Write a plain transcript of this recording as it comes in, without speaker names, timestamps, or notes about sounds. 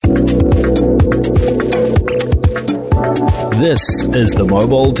This is the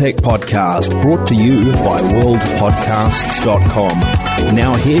Mobile Tech Podcast, brought to you by worldpodcasts.com.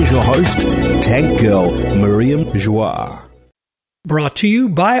 Now here's your host, Tech Girl, Miriam Joie. Brought to you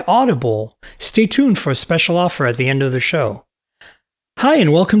by Audible. Stay tuned for a special offer at the end of the show. Hi,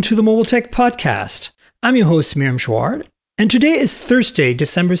 and welcome to the Mobile Tech Podcast. I'm your host, Miriam Joie, and today is Thursday,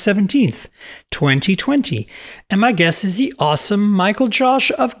 December 17th, 2020. And my guest is the awesome Michael Josh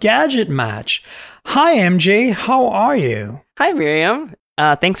of GadgetMatch. Hi, MJ. How are you? Hi, Miriam.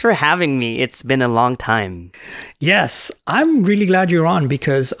 Thanks for having me. It's been a long time. Yes, I'm really glad you're on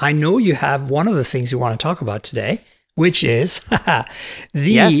because I know you have one of the things you want to talk about today, which is the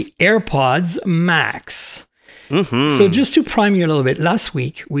AirPods Max. Mm-hmm. So just to prime you a little bit, last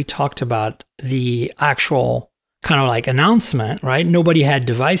week we talked about the actual kind of like announcement, right? Nobody had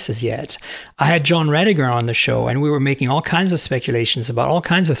devices yet. I had John Rediger on the show and we were making all kinds of speculations about all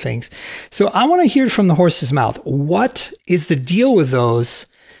kinds of things. So I want to hear from the horse's mouth. What is the deal with those?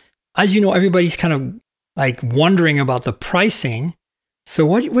 As you know, everybody's kind of like wondering about the pricing. So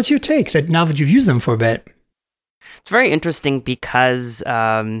what's your take that now that you've used them for a bit? It's very interesting because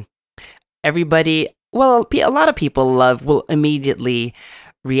everybody, well, a lot of people will immediately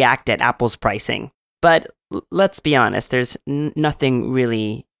react at Apple's pricing. But let's be honest, there's nothing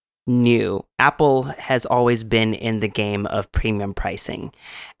really new. Apple has always been in the game of premium pricing.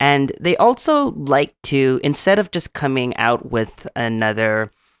 And they also like to, instead of just coming out with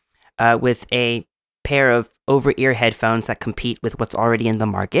with a pair of over-ear headphones that compete with what's already in the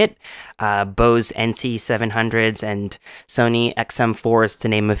market, Bose NC700s and Sony XM4s to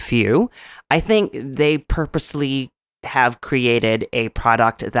name a few, I think they purposely have created a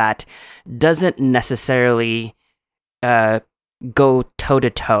product that doesn't necessarily go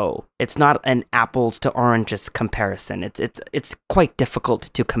toe-to-toe. It's not an apples to oranges comparison. It's quite difficult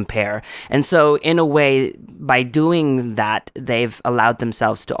to compare. And so in a way, by doing that, they've allowed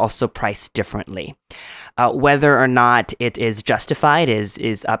themselves to also price differently. Whether or not it is justified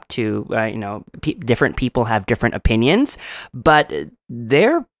is up to, different people have different opinions, but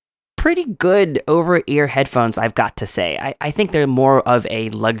they're pretty good over-ear headphones, I've got to say. I think they're more of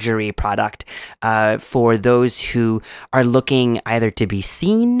a luxury product for those who are looking either to be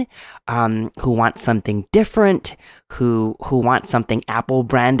seen, who want something different, who want something Apple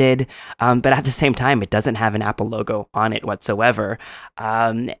branded, but at the same time, it doesn't have an Apple logo on it whatsoever.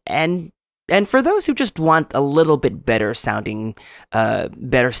 And for those who just want a little bit better sound.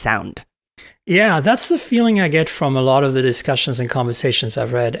 Yeah, that's the feeling I get from a lot of the discussions and conversations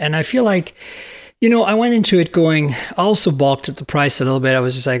I've read. And I feel like, I went into it going, I also balked at the price a little bit. I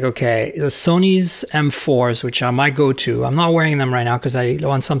was just like, okay, the Sony's M4s, which are my go-to, I'm not wearing them right now because I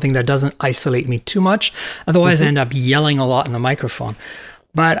want something that doesn't isolate me too much. Otherwise, I end up yelling a lot in the microphone.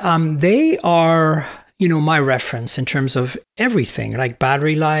 But they are, my reference in terms of everything, like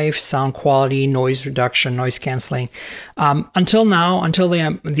battery life, sound quality, noise reduction, noise canceling. Until the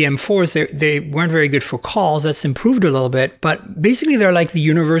M4s, they weren't very good for calls. That's improved a little bit, but basically they're like the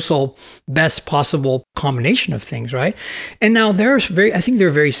universal best possible combination of things, right? And now I think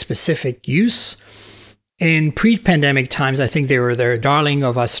they're very specific use. In pre-pandemic times, I think they were their darling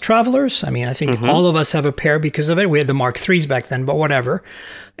of us travelers. I mean, I think all of us have a pair because of it. We had the Mark IIIs back then, but whatever.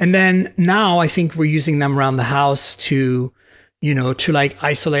 And then now I think we're using them around the house to like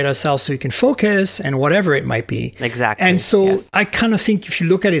isolate ourselves so we can focus and whatever it might be. Exactly. And so yes. I kind of think if you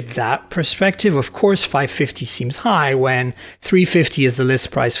look at it that perspective, of course, $550 seems high when $350 is the list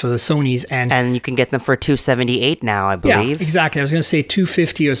price for the Sonys. And you can get them for $278 now, I believe. Yeah, exactly. I was going to say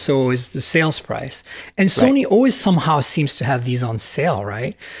 $250 or so is the sales price. And Sony always somehow seems to have these on sale,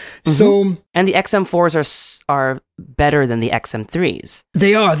 right? Mm-hmm. So, and the XM4s are better than the XM3s.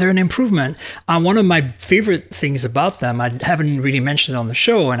 They are. They're an improvement. One of my favorite things about them, I haven't really mentioned it on the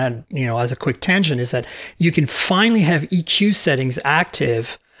show, and as a quick tangent, is that you can finally have EQ settings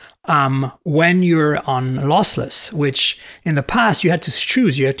active when you're on lossless, which in the past you had to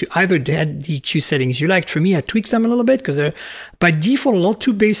choose. You had to either had the EQ settings you liked. For me, I tweaked them a little bit because they're by default a little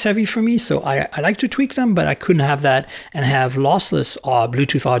too bass heavy for me. So I like to tweak them, but I couldn't have that and have lossless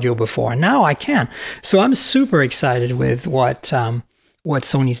Bluetooth audio before. And now I can. So I'm super excited with what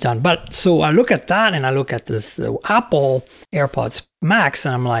Sony's done. But so I look at that and I look at the Apple AirPods Max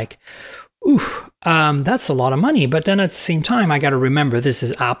and I'm like, ooh, that's a lot of money. But then at the same time, I got to remember this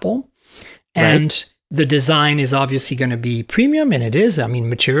is Apple. And the design is obviously going to be premium, and it is. I mean,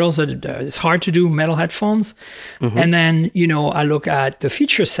 materials it's hard to do metal headphones. And then, I look at the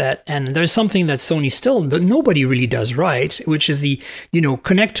feature set, and there's something that Sony still nobody really does right, which is the,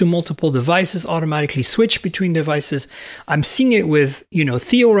 connect to multiple devices, automatically switch between devices. I'm seeing it with,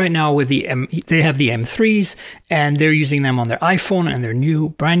 Theo right now with they have the M3s, and they're using them on their iPhone and their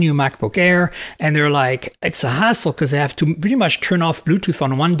brand new MacBook Air, and they're like, it's a hassle because they have to pretty much turn off Bluetooth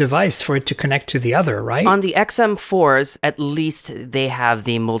on one device for it to connect to the other, right? On the XM4s, at least they have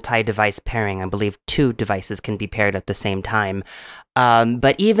the multi-device pairing. I believe 2 devices can be paired at the same time.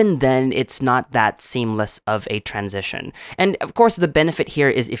 But even then, it's not that seamless of a transition. And of course, the benefit here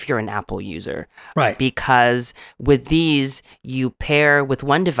is if you're an Apple user. Right. Because with these, you pair with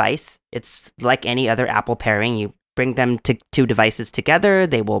one device. It's like any other Apple pairing. You bring them to 2 devices together.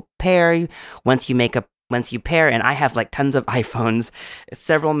 They will pair. Once you pair, and I have like tons of iPhones,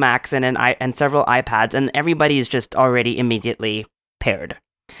 several Macs, and several iPads, and everybody is just already immediately paired.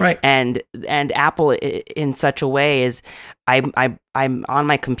 Right. And Apple in such a way is I'm on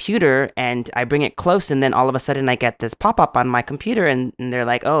my computer and I bring it close, and then all of a sudden I get this pop-up on my computer, and they're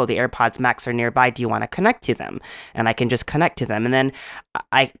like, oh, the AirPods Max are nearby. Do you want to connect to them? And I can just connect to them. And then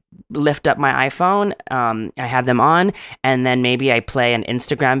I lift up my iPhone, I have them on, and then maybe I play an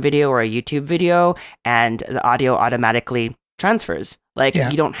Instagram video or a YouTube video, and the audio automatically transfers. Like,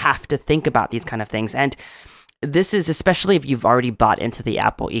 you don't have to think about these kind of things. And this is, especially if you've already bought into the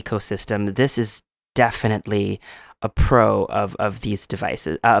Apple ecosystem, this is definitely a pro of these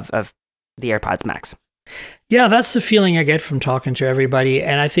devices, of the AirPods Max. Yeah, that's the feeling I get from talking to everybody.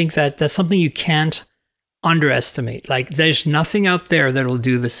 And I think that that's something you can't underestimate. Like, there's nothing out there that'll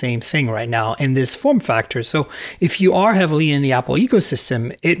do the same thing right now in this form factor. So if you are heavily in the Apple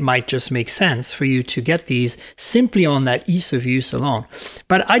ecosystem, it might just make sense for you to get these simply on that ease of use alone.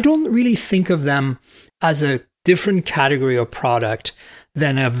 But I don't really think of them as a different category of product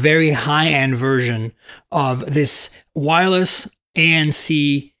than a very high-end version of this wireless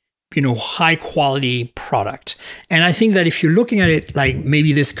ANC, high-quality product. And I think that if you're looking at it like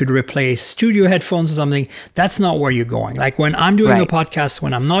maybe this could replace studio headphones or something, that's not where you're going. Like when I'm doing a podcast,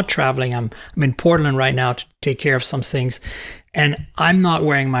 when I'm not traveling, I'm in Portland right now to take care of some things, and I'm not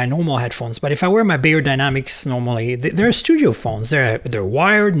wearing my normal headphones. But if I wear my Beyer Dynamics normally, they're studio phones. They're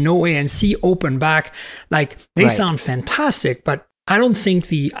wired, no ANC, open back. Like, they sound fantastic, but I don't think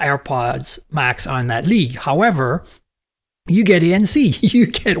the AirPods Max are in that league. However, you get ANC, you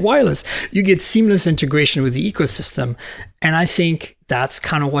get wireless, you get seamless integration with the ecosystem. And I think that's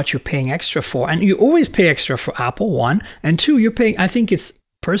kind of what you're paying extra for. And you always pay extra for Apple, 1. And 2, you're paying, I think it's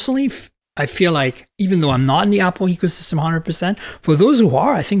personally, I feel like, even though I'm not in the Apple ecosystem 100%, for those who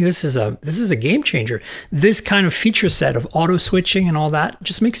are, I think this is a game changer. This kind of feature set of auto switching and all that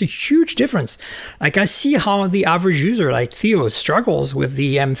just makes a huge difference. Like, I see how the average user like Theo struggles with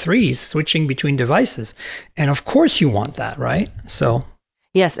the M3s switching between devices. And of course you want that, right? So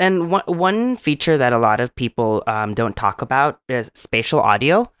yes, and one feature that a lot of people don't talk about is spatial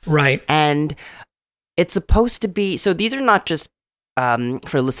audio. Right. And it's supposed to be, so these are not just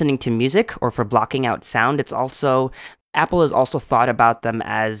for listening to music or for blocking out sound. It's also, Apple has also thought about them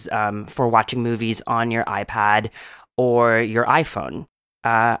as for watching movies on your iPad or your iPhone.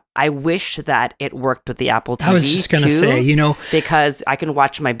 I wish that it worked with the Apple TV. I was just going to say, because I can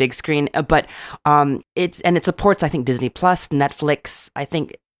watch my big screen, but it supports, I think, Disney Plus, Netflix. I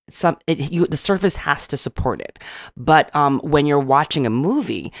think the Surface has to support it. But when you're watching a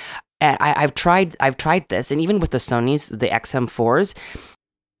movie, and I've tried this, and even with the Sonys, the XM4s,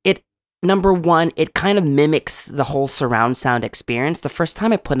 number one, it kind of mimics the whole surround sound experience. The first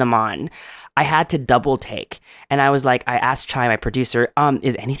time I put them on, I had to double take. And I was like, I asked Chai, my producer,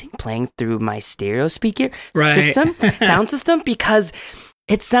 is anything playing through my stereo speaker sound system? Because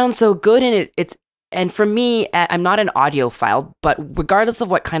it sounds so good, and and for me, I'm not an audiophile, but regardless of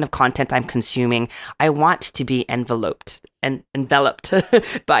what kind of content I'm consuming, I want to be enveloped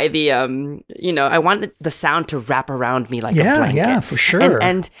by the, I want the sound to wrap around me like a blanket. Yeah, for sure.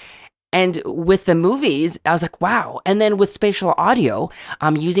 And with the movies, I was like, wow. And then with spatial audio,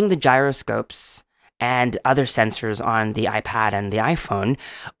 I'm using the gyroscopes and other sensors on the iPad and the iPhone.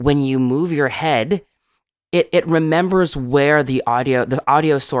 When you move your head, it remembers where the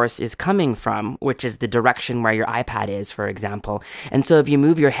audio source is coming from, which is the direction where your iPad is, for example. And so if you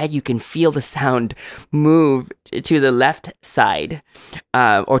move your head, you can feel the sound move to the left side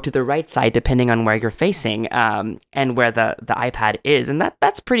or to the right side, depending on where you're facing and where the iPad is. And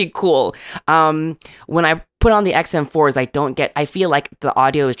that's pretty cool. When I put on the XM4s, I feel like the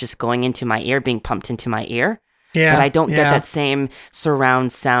audio is just going into my ear, being pumped into my ear. Yeah, but I don't get that same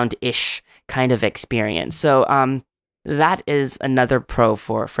surround sound-ish kind of experience. So that is another pro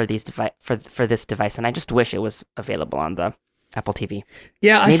for this device, and I just wish it was available on the Apple TV.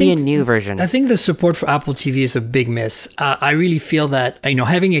 Yeah, maybe a new version. I think the support for Apple TV is a big miss. I really feel that,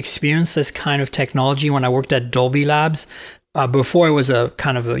 having experienced this kind of technology when I worked at Dolby Labs, before it was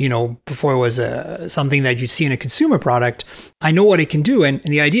something that you'd see in a consumer product, I know what it can do. And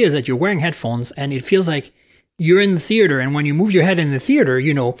the idea is that you're wearing headphones and it feels like you're in the theater. And when you move your head in the theater,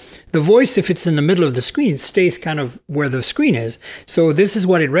 the voice, if it's in the middle of the screen, stays kind of where the screen is. So this is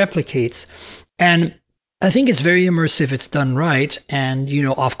what it replicates. And I think it's very immersive. It's done right. And,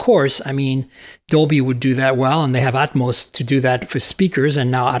 of course, Dolby would do that well. And they have Atmos to do that for speakers and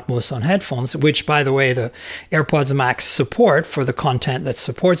now Atmos on headphones, which, by the way, the AirPods Max support for the content that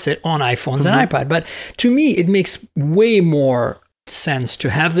supports it on iPhones and iPad. But to me, it makes way more sense to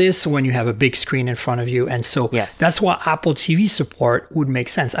have this when you have a big screen in front of you. And so that's why Apple TV support would make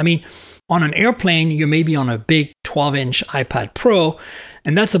sense. On an airplane, you're maybe on a big 12-inch iPad Pro,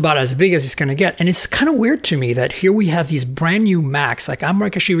 and that's about as big as it's going to get. And it's kind of weird to me that here we have these brand new Macs. Like I'm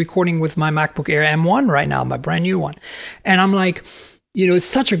actually recording with my MacBook Air M1 right now, my brand new one. And I'm like, it's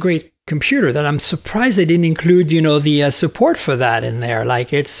such a great computer that I'm surprised they didn't include, the support for that in there.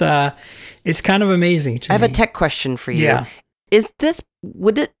 Like it's kind of amazing to me. I have a tech question for you. Yeah.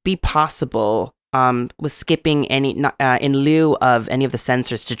 Would it be possible with skipping in lieu of any of the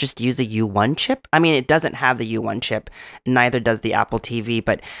sensors to just use a U1 chip? It doesn't have the U1 chip, neither does the Apple TV,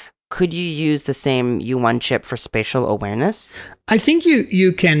 but could you use the same U1 chip for spatial awareness? I think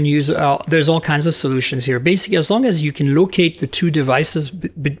you can use, there's all kinds of solutions here. Basically, as long as you can locate the two devices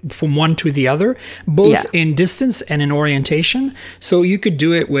from one to the other, both in distance and in orientation. So you could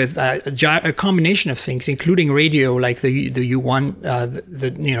do it with a combination of things, including radio, like the U1,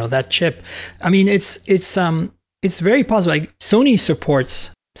 that chip. It's very possible. Like Sony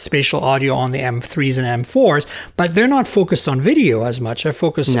supports spatial audio on the M3s and M4s, but they're not focused on video as much. They're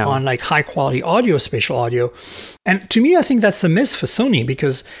focused on like high quality audio, spatial audio. And to me, I think that's a miss for Sony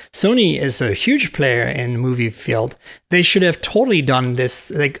because Sony is a huge player in the movie field. They should have totally done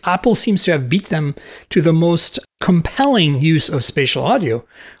this. Like Apple seems to have beat them to the most compelling use of spatial audio,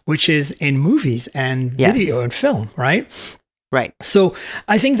 which is in movies and video and film, right? Right. So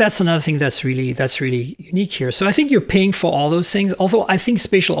I think that's another thing that's really unique here. So I think you're paying for all those things. Although I think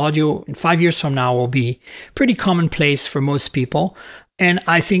spatial audio 5 years from now will be pretty commonplace for most people. And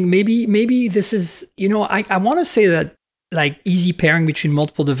I think maybe this is, I want to say that like easy pairing between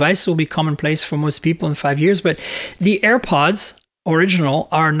multiple devices will be commonplace for most people in 5 years. But the AirPods original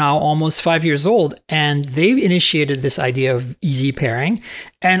are now almost 5 years old, and they've initiated this idea of easy pairing.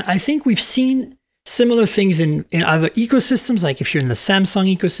 And I think we've seen similar things in other ecosystems, like if you're in the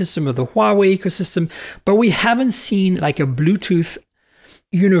Samsung ecosystem or the Huawei ecosystem, but we haven't seen like a Bluetooth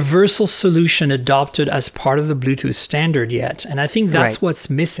universal solution adopted as part of the Bluetooth standard yet. And I think that's what's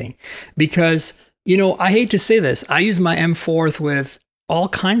missing because, I hate to say this, I use my M4 with all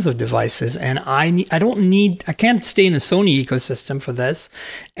kinds of devices and I can't stay in the Sony ecosystem for this.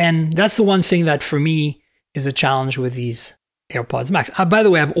 And that's the one thing that for me is a challenge with these AirPods Max. By the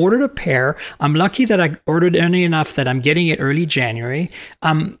way, I've ordered a pair. I'm lucky that I ordered early enough that I'm getting it early January.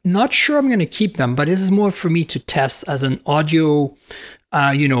 I'm not sure I'm going to keep them, but this is more for me to test as an audio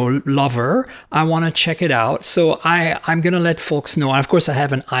lover. I want to check it out. So I'm going to let folks know. And of course, I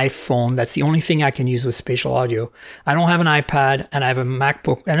have an iPhone. That's the only thing I can use with spatial audio. I don't have an iPad and I have a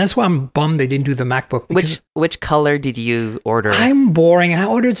MacBook. And that's why I'm bummed they didn't do the MacBook. Which color did you order? I'm boring. I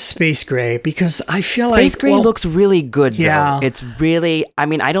ordered space gray because I feel space gray looks really good, though. Yeah. It's really,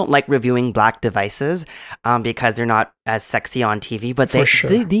 I don't like reviewing black devices because they're not as sexy on TV, but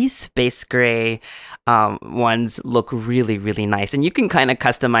these space gray ones look really, really nice. And you can kind of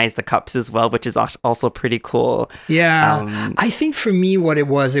customize the cups as well, which is also pretty cool. Yeah. I think for me, what it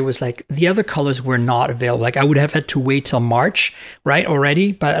was like the other colors were not available. Like I would have had to wait till March, right,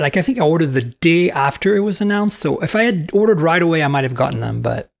 already. But like I think I ordered the day after it was announced. So if I had ordered right away, I might have gotten them.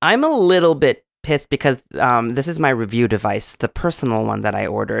 But I'm a little bit pissed because this is my review device, the personal one that I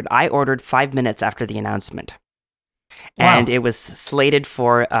ordered. I ordered 5 minutes after the announcement. Wow. And it was slated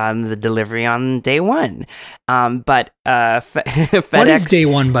for the delivery on day one. But FedEx... What is day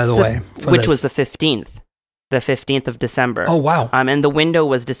one, by the way? Which was the 15th. The 15th of December. Oh, wow. And the window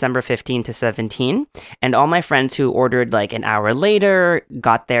was December 15 to 17. And all my friends who ordered like an hour later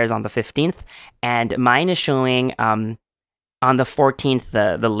got theirs on the 15th. And mine is showing... on the 14th,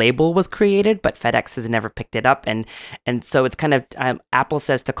 the label was created, but FedEx has never picked it up. And so it's kind of, Apple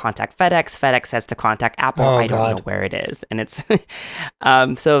says to contact FedEx, FedEx says to contact Apple. I don't know where it is. And it's,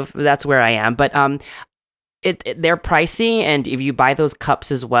 so that's where I am. But they're pricey, and if you buy those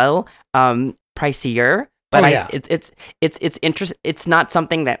cups as well, pricier. But it's interest. It's not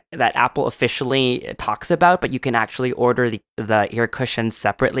something that Apple officially talks about, but you can actually order the ear cushions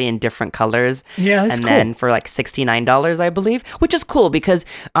separately in different colors. Yeah, that's and cool. then for like $69, I believe, which is cool because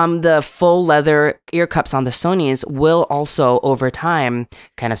the full leather ear cups on the Sonys will also over time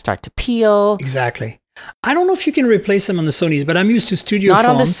kind of start to peel. Exactly. I don't know if you can replace them on the Sonys, but I'm used to studio Not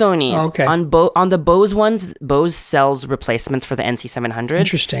phones. on the Sonys. Oh, okay. On the Bose ones, Bose sells replacements for the NC700.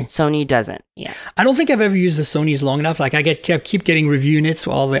 Interesting. Sony doesn't. Yeah. I don't think I've ever used the Sonys long enough. Like I keep getting review units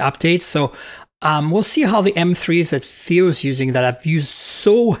for all the updates. So we'll see how the M3s that Theo's using that I've used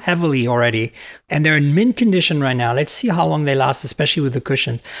so heavily already, and they're in mint condition right now. Let's see how long they last, especially with the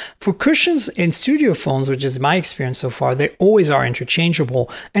cushions. For cushions in studio phones, which is my experience so far, they always are interchangeable.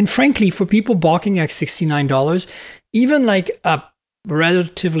 And frankly, for people balking at $69, even like a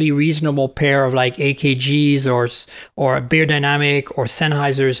relatively reasonable pair of like AKGs or a Bear Dynamic or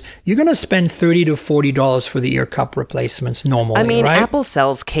Sennheisers, you're going to spend $30 to $40 for the ear cup replacements normally. I mean, right? Apple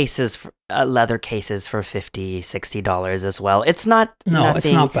sells cases, leather cases for $50, $60 as well. It's not.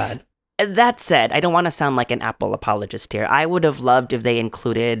 It's not bad. That said, I don't want to sound like an Apple apologist here. I would have loved if they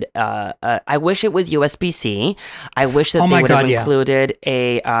included. I wish it was USB-C. I wish that they would have included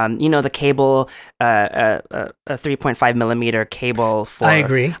a, the cable, a 3.5 millimeter cable for. I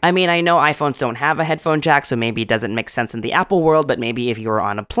agree. I mean, I know iPhones don't have a headphone jack, so maybe it doesn't make sense in the Apple world. But maybe if you were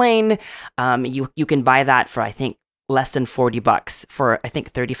on a plane, you can buy that for, I think, less than $40 for, I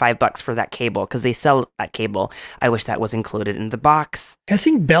think, $35 for that cable, because they sell that cable. I wish that was included in the box. I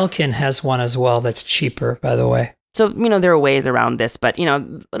think Belkin has one as well that's cheaper, by the way. So, there are ways around this, but,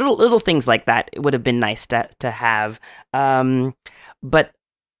 little things like that, it would have been nice to have. But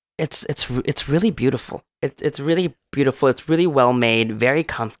it's really beautiful. It's really beautiful. It's really well made, very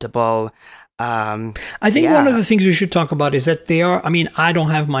comfortable. I think one of the things we should talk about is that they are, I don't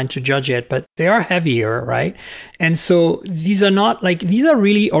have mine to judge yet, but they are heavier, right? And so these are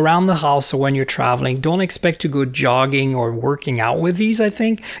really around the house or when you're traveling. Don't expect to go jogging or working out with these, I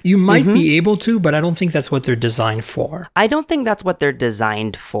think. You might be able to, but I don't think that's what they're designed for. I don't think that's what they're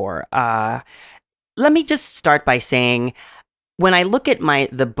designed for. Let me just start by saying, when I look at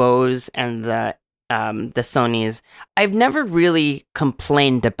the Bose and the Sonys, I've never really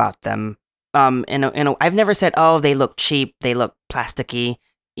complained about them. I've never said, oh, they look cheap, they look plasticky,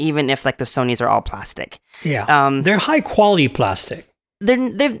 even if like the Sonys are all plastic. Yeah, they're high quality plastic.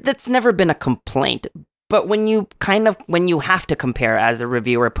 That's never been a complaint. But when you have to compare as a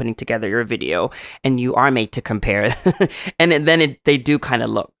reviewer putting together your video, and you are made to compare, and then they do kind of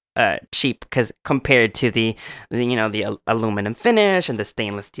look cheap, because compared to the aluminum finish and the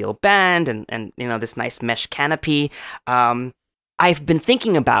stainless steel band and this nice mesh canopy. I've been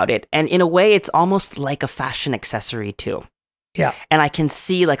thinking about it, and in a way, it's almost like a fashion accessory too. Yeah. And I can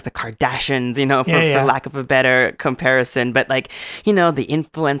see like the Kardashians, for lack of a better comparison, but like, the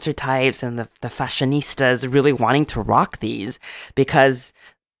influencer types and the fashionistas really wanting to rock these because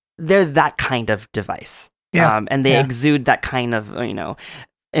they're that kind of device. Yeah. And they exude that kind of,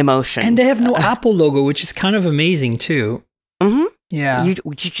 emotion. And they have no Apple logo, which is kind of amazing too. Mm-hmm. Yeah. You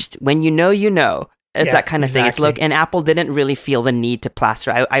just, when you know. It's that kind of thing. It's and Apple didn't really feel the need to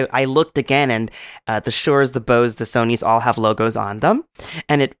plaster. I looked again, and the Shures, the Bose, the Sonys all have logos on them,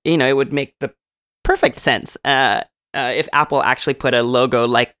 and it would make the perfect sense if Apple actually put a logo,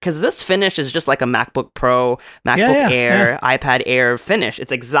 like, because this finish is just like a MacBook Pro, MacBook Air, iPad Air finish.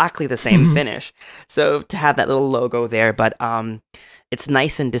 It's exactly the same finish. So to have that little logo there, but it's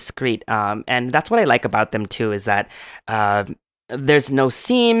nice and discreet, and that's what I like about them too, is that there's no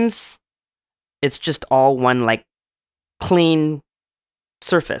seams. It's just all one, like, clean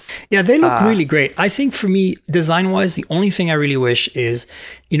surface. Yeah, they look really great. I think for me, design-wise, the only thing I really wish is,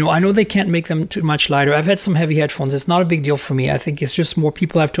 I know they can't make them too much lighter. I've had some heavy headphones. It's not a big deal for me. I think it's just more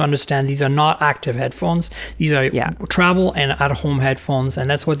people have to understand these are not active headphones. These are travel and at-home headphones, and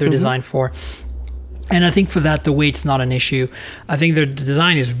that's what they're designed for. And I think for that, the weight's not an issue. I think their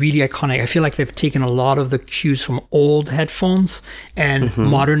design is really iconic. I feel like they've taken a lot of the cues from old headphones and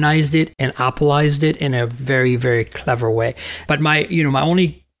modernized it and Appleized it in a very, very clever way. But my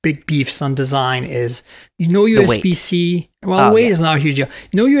only big beefs on design is, USB-C. Well, the weight is not a huge deal.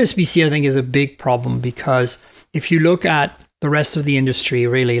 USB-C, I think, is a big problem, because if you look at the rest of the industry,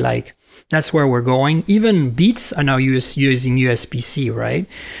 really, like, that's where we're going. Even Beats are now using USB-C, right?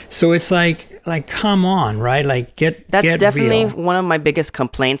 So it's like come on, right? Like That's definitely real. One of my biggest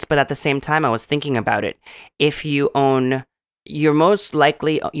complaints. But at the same time, I was thinking about it. If you most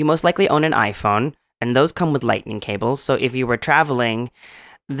likely own an iPhone, and those come with Lightning cables. So if you were traveling,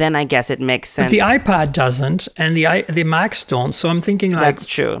 then I guess it makes sense. But the iPad doesn't, and the Macs don't. So I'm thinking like that's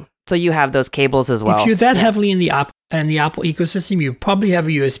true. So you have those cables as well. If you're that heavily in the Apple ecosystem, you probably have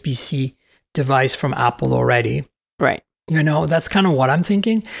a USB-C device from Apple already. Right. That's kind of what I'm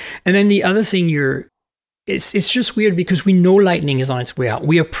thinking. And then the other thing it's just weird because we know Lightning is on its way out.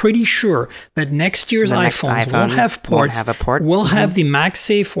 We are pretty sure that next year's iPhones will have ports. Won't have a port. Will have the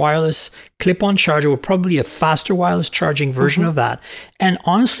MagSafe wireless clip-on charger with probably a faster wireless charging version of that. And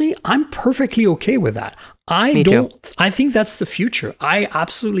honestly, I'm perfectly okay with that. I think that's the future. I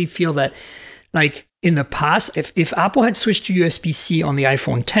absolutely feel that, like in the past, if Apple had switched to USB-C on the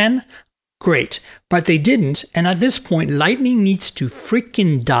iPhone 10, great, but they didn't. And at this point, Lightning needs to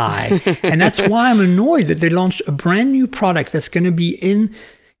freaking die. And that's why I'm annoyed that they launched a brand new product that's going to be in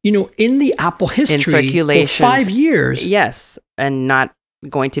the Apple history in circulation for 5 years. Yes, and not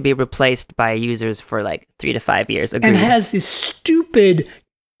going to be replaced by users for like 3 to 5 years. Agreed. And has this stupid,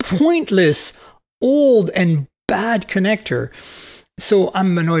 pointless, old and bad connector. So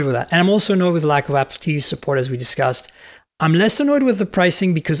I'm annoyed with that. And I'm also annoyed with the lack of Apple TV support, as we discussed. I'm less annoyed with the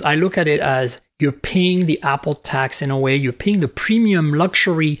pricing because I look at it as you're paying the Apple tax in a way. You're paying the premium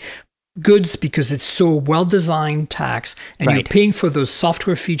luxury goods because it's so well-designed tax, and you're paying for those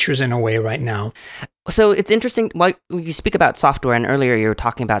software features in a way right now. So it's interesting. Well, you speak about software, and earlier you were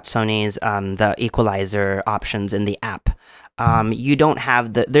talking about Sony's the equalizer options in the app. You don't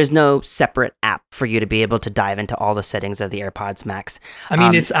have there's no separate app for you to be able to dive into all the settings of the AirPods Max. I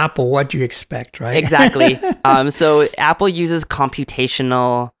mean, it's Apple. What do you expect, right? Exactly. So Apple uses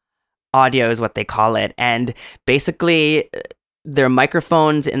computational audio is what they call it. And basically there are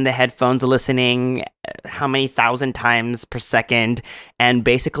microphones in the headphones listening how many thousand times per second and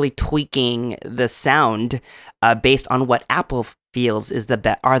basically tweaking the sound based on what Apple feels is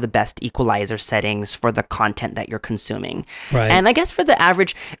are the best equalizer settings for the content that you're consuming. Right. And I guess for the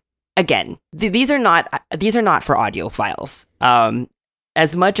average, again, these are not for audiophiles.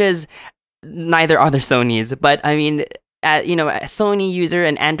 As much as neither are the Sonys, but I mean, a Sony user,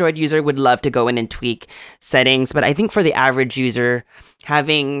 an Android user would love to go in and tweak settings, but I think for the average user,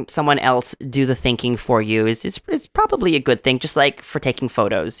 having someone else do the thinking for you is probably a good thing. Just like for taking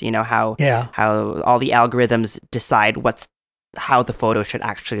photos, how all the algorithms decide how the photo should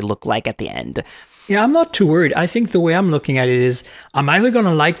actually look like at the end. Yeah, I'm not too worried. I think the way I'm looking at it is I'm either going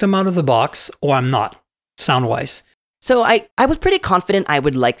to like them out of the box or I'm not, sound-wise. So I was pretty confident I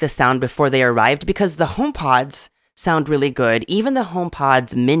would like the sound before they arrived because the HomePods sound really good. Even the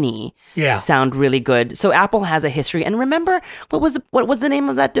HomePods Mini sound really good. So Apple has a history. And remember, what was the name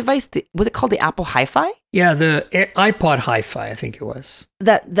of that device? Was it called the Apple Hi-Fi? Yeah, the iPod Hi-Fi, I think it was.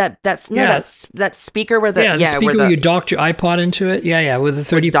 That speaker where the speaker where you docked your iPod into it. Yeah, with the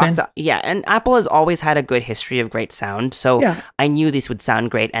 30 pin. And Apple has always had a good history of great sound. So I knew these would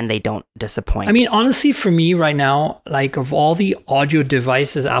sound great, and they don't disappoint. I mean, honestly, for me right now, like of all the audio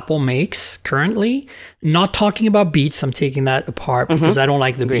devices Apple makes currently, not talking about Beats, I'm taking that apart because I don't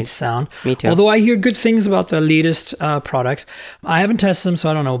like the Beats sound. Me too. Although I hear good things about the latest products. I haven't tested them, so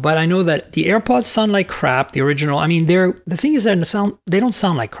I don't know. But I know that the AirPods sound like crap, the original. I mean, the thing is that they don't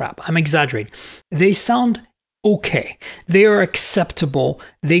sound like crap. I'm exaggerating. They sound okay. They are acceptable.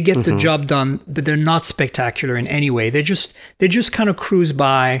 They get the job done, but they're not spectacular in any way. They just kind of cruise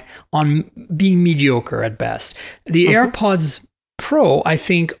by on being mediocre at best. The AirPods Pro, I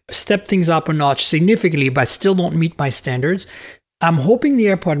think, step things up a notch significantly, but still don't meet my standards. I'm hoping the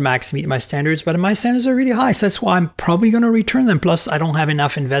AirPod Max meet my standards, but my standards are really high. So that's why I'm probably going to return them. Plus, I don't have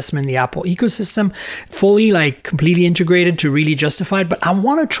enough investment in the Apple ecosystem, fully, completely integrated to really justify it. But I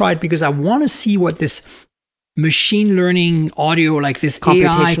want to try it because I want to see what this machine learning audio, like this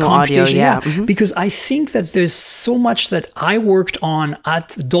AI computation, because I think that there's so much that I worked on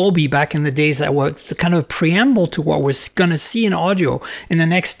at Dolby back in the days that was kind of a preamble to what we're going to see in audio in the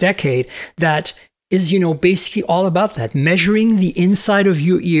next decade that is, basically all about that, measuring the inside of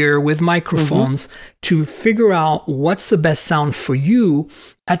your ear with microphones to figure out what's the best sound for you,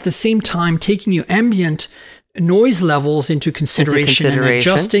 at the same time taking your ambient noise levels into consideration and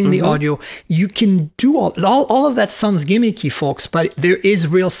adjusting the audio. You can do all of that. Sounds gimmicky, folks, but there is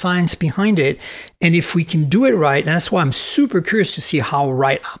real science behind it. And if we can do it right, and that's why I'm super curious to see how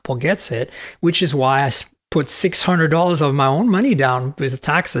right Apple gets it, which is why I put $600 of my own money down with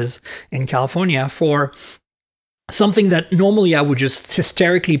taxes in California for something that normally I would just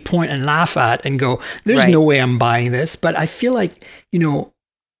hysterically point and laugh at and go, there's no way I'm buying this. But I feel like,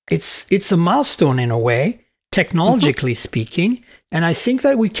 it's a milestone in a way, technologically speaking, And I think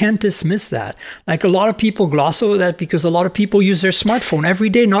that we can't dismiss that. Like a lot of people gloss over that because a lot of people use their smartphone every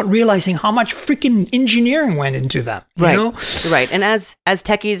day, not realizing how much freaking engineering went into that. Right. You know? Right. And as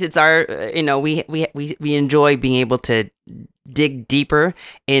techies, it's our, we enjoy being able to dig deeper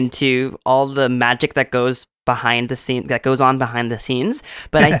into all the magic that goes behind the scene, that goes on behind the scenes.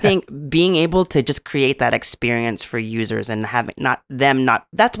 But I think being able to just create that experience for users and having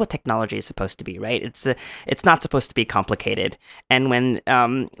that's what technology is supposed to be, right? It's not supposed to be complicated. And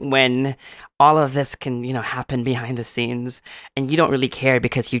when all of this can, happen behind the scenes and you don't really care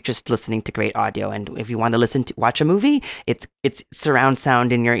because you're just listening to great audio. And if you want to watch a movie, it's surround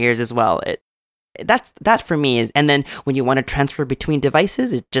sound in your ears as well. That for me is, and then when you want to transfer between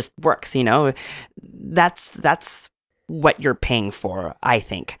devices, it just works, that's what you're paying for, I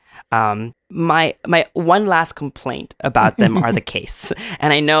think. My one last complaint about them are the case.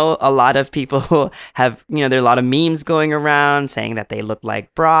 And I know a lot of people have, there are a lot of memes going around saying that they look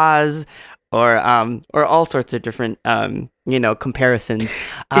like bras or all sorts of different, comparisons.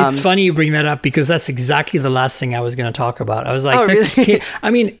 It's funny you bring that up because that's exactly the last thing I was going to talk about. I was like, oh, really?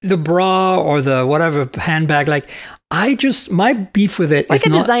 I mean, the bra or the whatever handbag, my beef with it is like a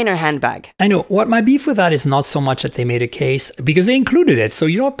designer handbag. I know. What my beef with that is not so much that they made a case because they included it. So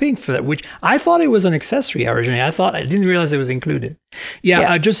you're not paying for that, which I thought it was an accessory originally. I didn't realize it was included.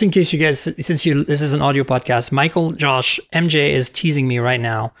 Yeah. Just in case you guys, this is an audio podcast, Michael, Josh, MJ is teasing me right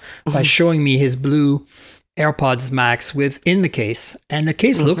now by showing me his blue AirPods Max within the case. And the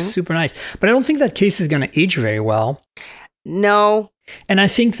case looks super nice. But I don't think that case is going to age very well. No. And I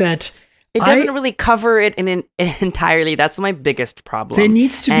think that it doesn't really cover it entirely. That's my biggest problem. There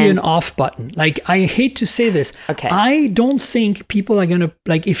needs to be an off button. I hate to say this. Okay. I don't think people are going to,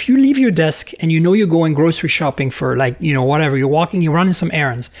 if you leave your desk and you're going grocery shopping for whatever, you're running some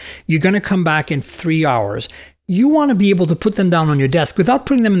errands, you're going to come back in 3 hours. You want to be able to put them down on your desk without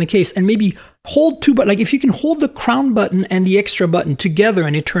putting them in the case and maybe hold two, but if you can hold the crown button and the extra button together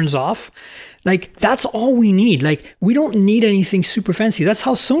and it turns off, that's all we need. We don't need anything super fancy. That's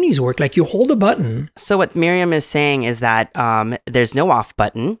how Sony's work. You hold a button. So what Miriam is saying is that there's no off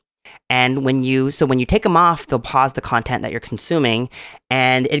button. And when you take them off, they'll pause the content that you're consuming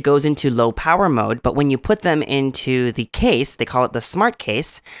and it goes into low power mode. But when you put them into the case, they call it the smart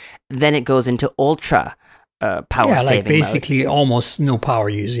case, then it goes into ultra power saving basically mode. Almost no power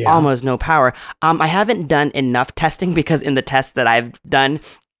use. Yeah. Almost no power. I haven't done enough testing because in the tests that I've done,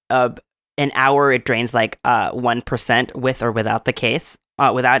 an hour it drains 1% with or without the case,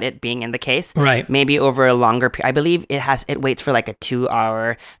 without it being in the case. Right. Maybe over a longer period. I believe it waits for a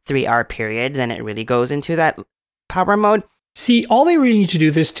 2-hour, 3-hour period, then it really goes into that power mode. See, all they really need to do,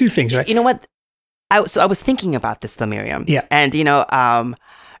 there's two things, right? You know what? I was thinking about this though, Miriam. Yeah. And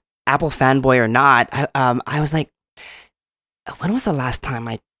Apple fanboy or not, I was like, when was the last time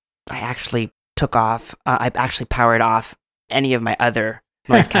I actually took off, I actually powered off any of my other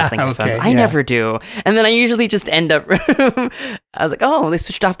noise canceling headphones? I never do. And then I usually just end up, I was like, oh, they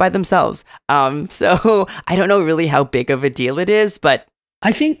switched off by themselves. So I don't know really how big of a deal it is, but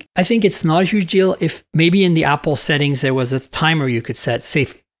I think it's not a huge deal if maybe in the Apple settings there was a timer you could set, say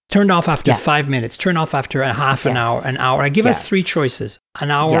turned off after 5 minutes, turn off after a half an hour, an hour. I give us 3 choices: an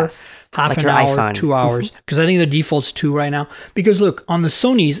hour, half an hour, iPhone. 2 hours. Because I think the default's 2 right now. Because look, on the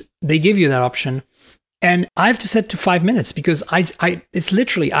Sonys, they give you that option. And I have to set to 5 minutes because it's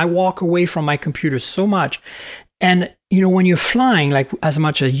literally, I walk away from my computer so much. And, when you're flying, as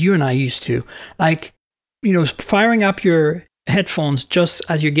much as you and I used to, firing up your headphones just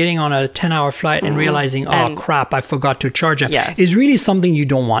as you're getting on a 10-hour flight and realizing, crap, I forgot to charge them, is really something you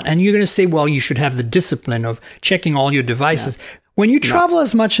don't want. And you're going to say, well, you should have the discipline of checking all your devices. Yeah. When you travel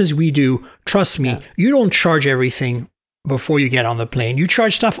as much as we do, trust me, you don't charge everything before you get on the plane. You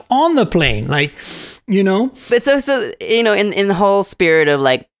charge stuff on the plane, But so in the whole spirit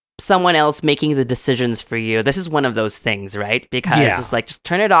of someone else making the decisions for you, this is one of those things, right? Because it's just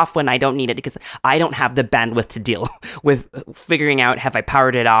turn it off when I don't need it because I don't have the bandwidth to deal with figuring out, have I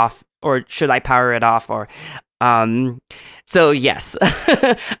powered it off or should I power it off or so yes.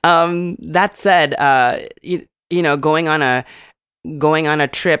 That said, going on a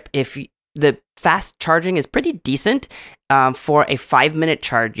trip, if the fast charging is pretty decent, for a 5-minute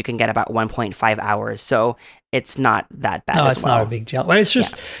charge, you can get about 1.5 hours. So it's not that bad. No, it's not a big deal. But it's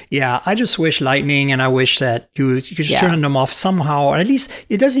just, I just wish Lightning, and I wish that you could just turn them off somehow, or at least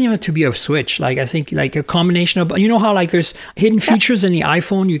it doesn't even have to be a switch. I think a combination of, how there's hidden features in the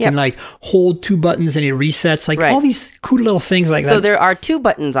iPhone. You can hold 2 buttons and it resets. All these cool little things like that. So there are 2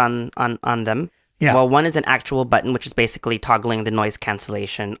 buttons on them. Yeah. Well, one is an actual button, which is basically toggling the noise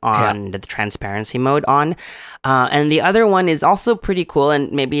cancellation on, the transparency mode on. And the other one is also pretty cool,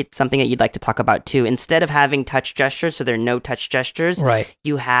 and maybe it's something that you'd like to talk about too. Instead of having touch gestures, so there are no touch gestures, Right.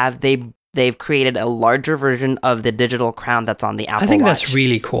 you have, they've created a larger version of the digital crown that's on the Apple Watch. I think that's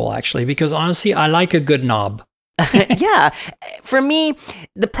really cool, actually, because honestly, I like a good knob. Yeah. For me,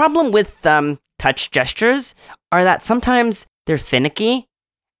 the problem with touch gestures are that sometimes they're finicky.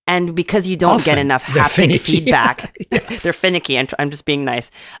 And because you don't get enough haptic feedback, they're finicky. I'm just being nice.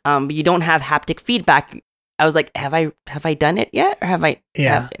 But you don't have haptic feedback. I was like, have I done it yet, or have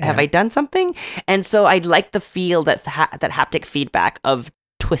I done something? And so I like the feel that that haptic feedback of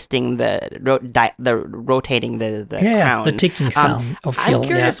twisting rotating the crown, the ticking sound of feel. I'm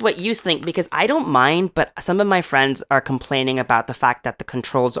curious what you think, because I don't mind, but some of my friends are complaining about the fact that the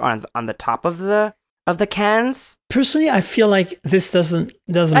controls are on the top of the cans. Personally, I feel like this doesn't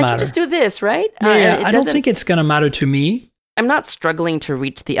matter. I can just do this, right? I don't think it's going to matter to me. I'm not struggling to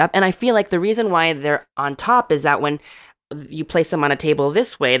reach the up, and I feel like the reason why they're on top is that when you place them on a table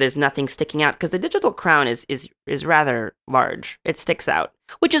this way, there's nothing sticking out, because the digital crown is rather large. It sticks out,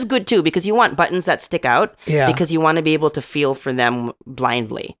 which is good too, because you want buttons that stick out, because you want to be able to feel for them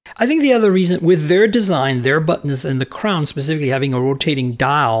blindly. I think the other reason, with their design, their buttons and the crown specifically having a rotating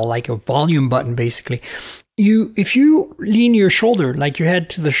dial, like a volume button basically, if you lean your shoulder, like your head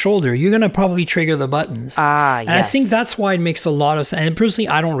to the shoulder, you're going to probably trigger the buttons. Yes. And I think that's why it makes a lot of sense. And personally,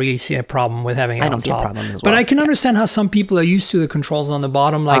 I don't really see a problem with having it on top. I don't see a problem as well. But I can understand how some people are used to the controls on the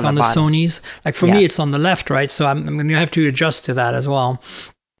bottom, like on the Sonys. Like for me, it's on the left, right? So I'm going to have to adjust to that as well.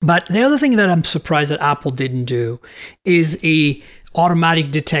 But the other thing that I'm surprised that Apple didn't do is a automatic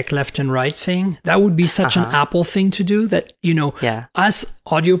detect left and right thing. That would be such an Apple thing to do, that, us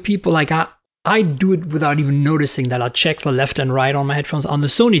audio people, like I do it without even noticing that. I'll check the left and right on my headphones. On the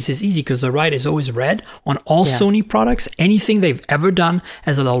Sonys, it's easy because the right is always red. On all Sony products, anything they've ever done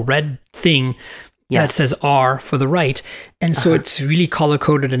has a little red thing that says R for the right. And so it's really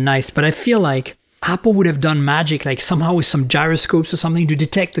color-coded and nice. But I feel like Apple would have done magic, like somehow with some gyroscopes or something, to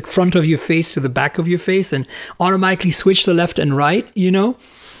detect the front of your face to the back of your face and automatically switch the left and right, In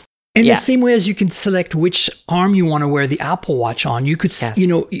the same way as you can select which arm you want to wear the Apple Watch on, you could,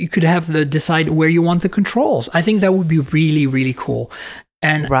 you could have decide where you want the controls. I think that would be really, really cool.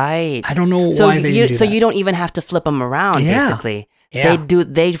 And I don't know why they didn't do that. So you don't even have to flip them around, basically. Yeah.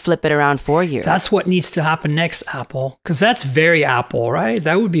 They'd flip it around for you. That's what needs to happen next, Apple, because that's very Apple, right?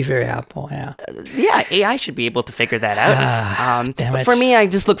 That would be very Apple, AI should be able to figure that out. Damn but it. for me, I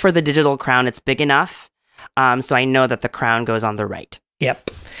just look for the digital crown. It's big enough, so I know that the crown goes on the right.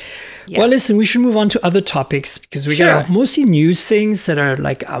 Yep. Yeah. Well, listen, we should move on to other topics, because we got mostly news things that are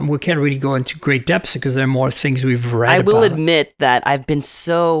like, we can't really go into great depths because there are more things we've read about. I will admit that I've been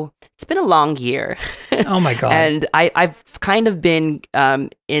it's been a long year. Oh my God. And I've kind of been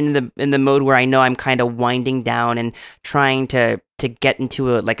in the mode where I know I'm kind of winding down and trying to get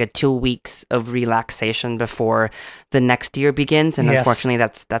into a 2 weeks of relaxation before the next year begins. And unfortunately,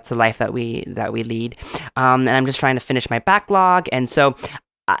 that's the life that we lead. And I'm just trying to finish my backlog. And so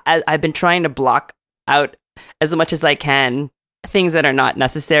I've been trying to block out as much as I can things that are not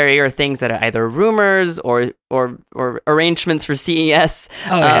necessary, or things that are either rumors or arrangements for CES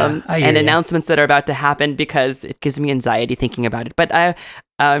and announcements that are about to happen, because it gives me anxiety thinking about it. But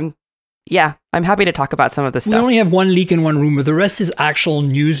I'm happy to talk about some of this stuff. We only have one leak and one rumor. The rest is actual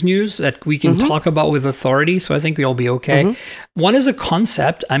news that we can talk about with authority. So I think we'll be okay. One is a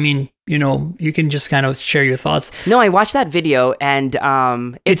concept. I mean, you can just kind of share your thoughts. No, I watched that video, and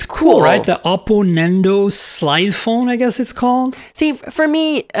it's cool, right? The Oppo Nendo slide phone, I guess it's called. See, for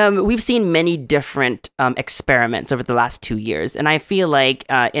me, we've seen many different experiments over the last 2 years, and I feel like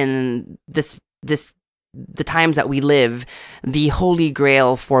in the times that we live, the holy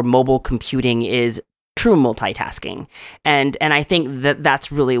grail for mobile computing is true multitasking. And I think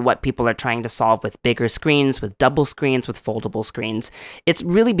that's really what people are trying to solve with bigger screens, with double screens, with foldable screens. It's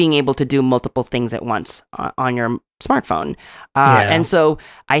really being able to do multiple things at once on your smartphone. And so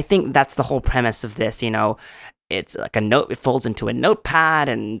I think that's the whole premise of this. It's like it folds into a notepad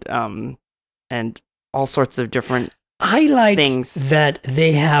and all sorts of different I like things. That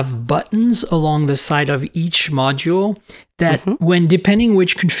they have buttons along the side of each module that when, depending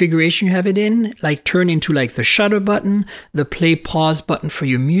which configuration you have it in, like turn into like the shutter button, the play pause button for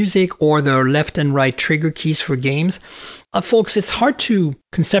your music, or the left and right trigger keys for games. Folks, it's hard to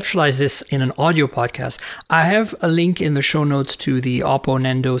conceptualize this in an audio podcast. I have a link in the show notes to the Oppo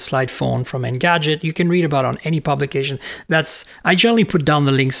Nendo slide phone from Engadget. You can read about it on any publication. I generally put down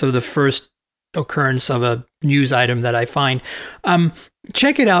the links of the first occurrence of a news item that I find.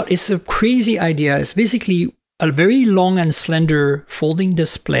 Check it out. It's a crazy idea. It's basically a very long and slender folding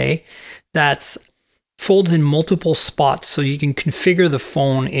display that's folds in multiple spots, so you can configure the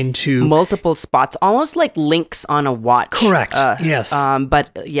phone into multiple spots, almost like links on a watch. Correct. Yes.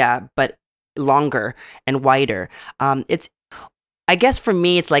 But longer and wider. I guess for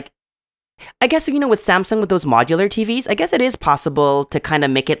me, it's like, I guess, with Samsung, with those modular TVs, I guess it is possible to kind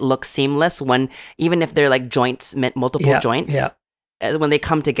of make it look seamless even if they're like joints, multiple joints. Yeah. When they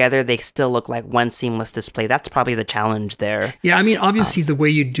come together, they still look like one seamless display. That's probably the challenge there. Yeah, I mean, obviously, the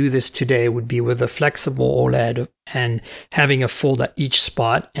way you do this today would be with a flexible OLED and having a fold at each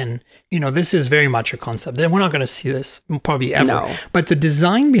spot. And, this is very much a concept. We're not going to see this probably ever. No. But the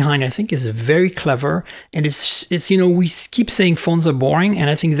design behind, I think, is very clever. And it's we keep saying phones are boring. And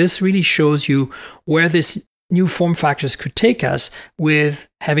I think this really shows you where this new form factors could take us with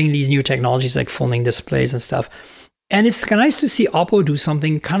having these new technologies like folding displays and stuff. And it's nice to see Oppo do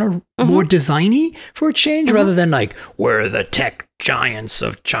something kind of more designy for a change rather than like, we're the tech giants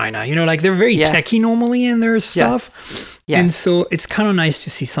of China. Like they're very techy normally in their stuff. Yes. And so it's kind of nice to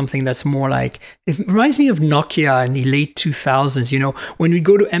see something that's more like, it reminds me of Nokia in the late 2000s, when we'd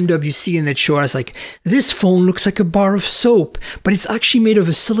go to MWC and they'd show us like, this phone looks like a bar of soap, but it's actually made of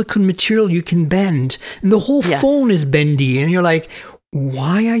a silicone material you can bend. And the whole phone is bendy. And you're like,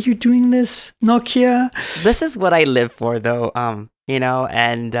 why are you doing this, Nokia? This is what I live for, though.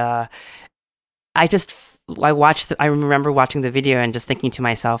 And I remember watching the video and just thinking to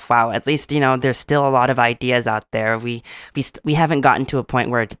myself, wow, at least, there's still a lot of ideas out there. We haven't gotten to a point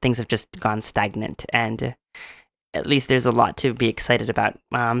where things have just gone stagnant, and at least there's a lot to be excited about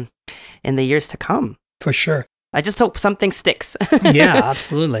in the years to come. For sure. I just hope something sticks. Yeah,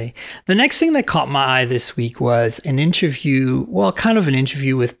 absolutely. The next thing that caught my eye this week was an interview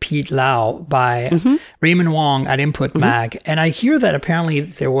with Pete Lau by Raymond Wong at Input Mag. And I hear that apparently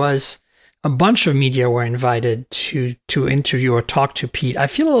there was a bunch of media were invited to interview or talk to Pete. I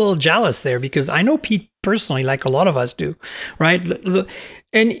feel a little jealous there because I know Pete personally, like a lot of us do, right? And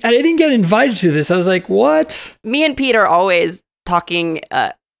I didn't get invited to this. I was like, what? Me and Pete are always talking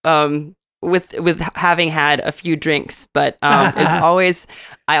with having had a few drinks, but I always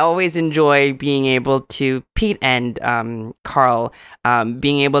enjoy being able to, Pete and Carl,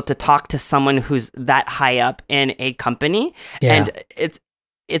 being able to talk to someone who's that high up in a company. Yeah. And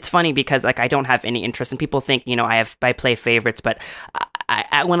it's funny because like I don't have any interest, and people think I play favorites, but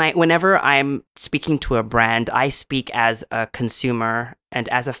whenever I'm speaking to a brand, I speak as a consumer and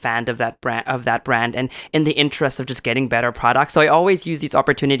as a fan of that brand, and in the interest of just getting better products. So I always use these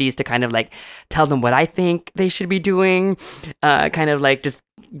opportunities to kind of like tell them what I think they should be doing, kind of like just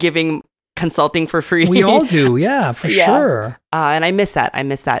giving consulting for free. We all do, yeah, for sure. And I miss that.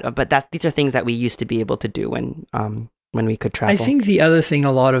 But these are things that we used to be able to do when we could travel. I think the other thing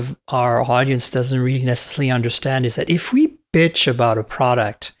a lot of our audience doesn't really necessarily understand is that if we bitch about a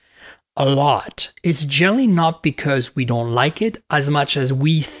product a lot, it's generally not because we don't like it as much as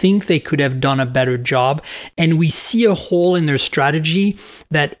we think they could have done a better job, and we see a hole in their strategy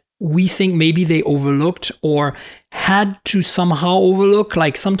that we think maybe they overlooked or had to somehow overlook.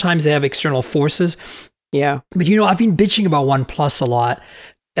 Like sometimes they have external forces. Yeah. But I've been bitching about OnePlus a lot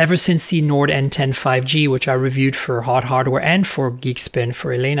ever since the Nord N10 5G, which I reviewed for Hot Hardware and for Geekspin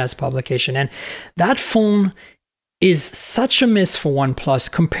for Elena's publication. And that phone is such a miss for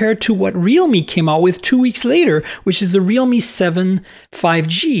OnePlus compared to what Realme came out with 2 weeks later, which is the Realme 7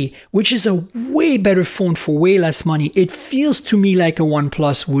 5G, which is a way better phone for way less money. It feels to me like what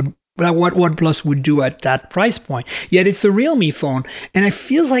OnePlus would do at that price point. Yet it's a Realme phone. And it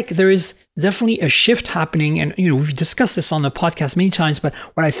feels like there is definitely a shift happening. And, we've discussed this on the podcast many times, but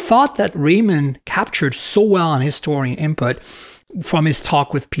what I thought that Raymond captured so well on his story and input from his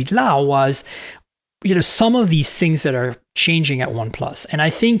talk with Pete Lau was, some of these things that are changing at OnePlus. And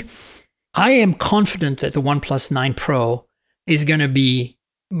I think I am confident that the OnePlus 9 Pro is going to be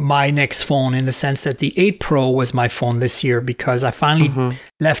my next phone, in the sense that the 8 Pro was my phone this year because I finally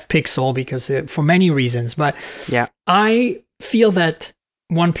left Pixel because for many reasons. But yeah, I feel that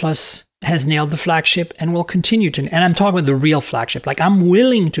OnePlus has nailed the flagship and will continue to. And I'm talking about the real flagship. Like I'm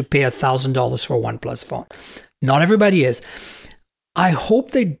willing to pay $1,000 for a OnePlus phone. Not everybody is. I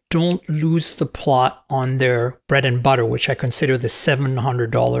hope they don't lose the plot on their bread and butter, which I consider the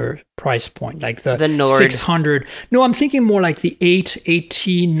 $700 price point, like the Nord. 600. No, I'm thinking more like the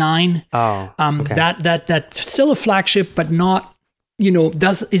 8T, 9. Oh, okay. That still a flagship, but not,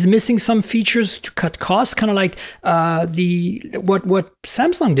 is missing some features to cut costs, kind of like what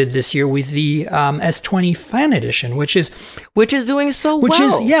Samsung did this year with the S20 Fan Edition, which is doing so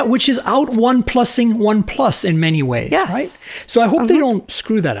well. Which is out OnePlusing OnePlus in many ways. Yes. Right. So I hope they don't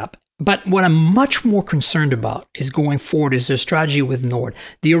screw that up. But what I'm much more concerned about is going forward is their strategy with Nord.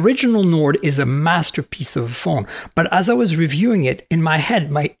 The original Nord is a masterpiece of a phone. But as I was reviewing it, in my head,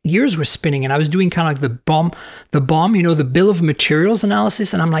 my gears were spinning and I was doing kind of like the BOM, the bill of materials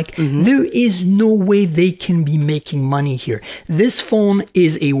analysis. And I'm like, there is no way they can be making money here. This phone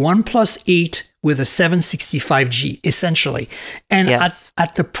is a OnePlus 8 with a 765G, essentially. And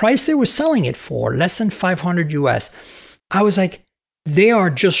at the price they were selling it for, less than 500 US, I was like, they are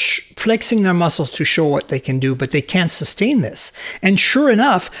just flexing their muscles to show what they can do, but they can't sustain this. And sure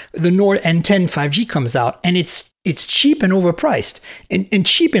enough, the Nord N10 5G comes out, and it's cheap and overpriced, and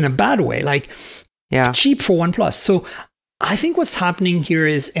cheap in a bad way, cheap for OnePlus. So I think what's happening here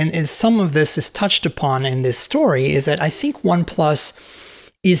is, and some of this is touched upon in this story, is that I think OnePlus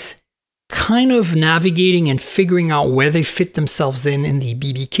is kind of navigating and figuring out where they fit themselves in the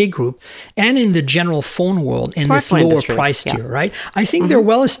BBK group and in the general phone world in this lower price tier, right? I think they're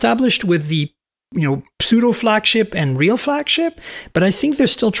well established with the pseudo flagship and real flagship, but I think they're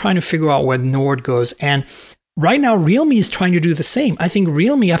still trying to figure out where Nord goes. And right now, Realme is trying to do the same. I think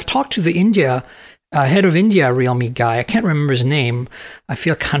Realme, I've talked to the head of India Realme guy. I can't remember his name. I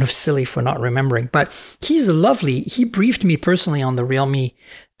feel kind of silly for not remembering, but he briefed me personally on the Realme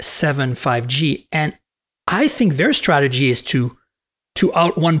 7 5G. And I think their strategy is to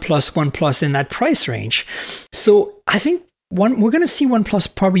out OnePlus in that price range. So I think we're going to see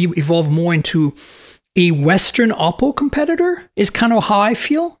OnePlus probably evolve more into a Western Oppo competitor is kind of how I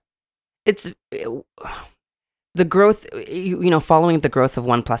feel. It's the growth, following the growth of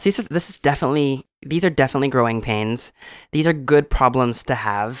OnePlus. These are definitely growing pains. These are good problems to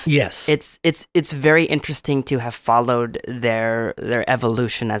have. Yes. It's very interesting to have followed their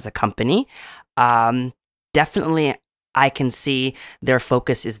evolution as a company. Definitely I can see their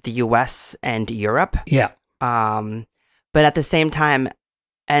focus is the US and Europe. Yeah. But at the same time,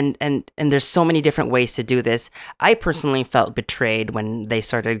 and there's so many different ways to do this. I personally felt betrayed when they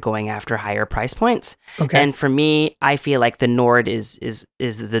started going after higher price points. Okay. And for me, I feel like the Nord is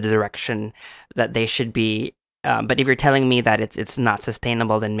the direction that they should be. But if you're telling me that it's not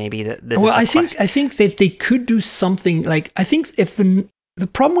sustainable, then maybe this is I think that they could do something like, I think if the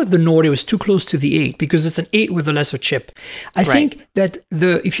problem with the Nord, it was too close to the 8 because it's an 8 with a lesser chip. I think that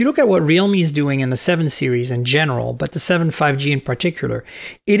if you look at what Realme is doing in the 7 series in general, but the 7 5G in particular,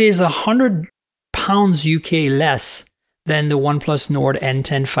 it is £100 UK less than the OnePlus Nord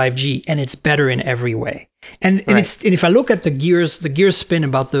N10 5G, and it's better in every way. And if I look at the gears spin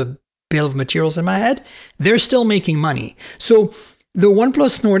about the bill of materials in my head, they're still making money. So the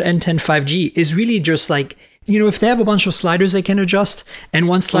OnePlus Nord N10 5G is really just like, if they have a bunch of sliders they can adjust, and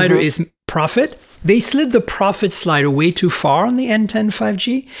one slider is profit, they slid the profit slider way too far on the N10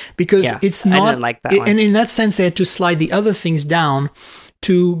 5G because it's not. I didn't like that one. And in that sense, they had to slide the other things down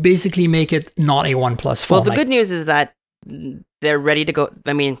to basically make it not a OnePlus phone. Well, the good news is that they're ready to go.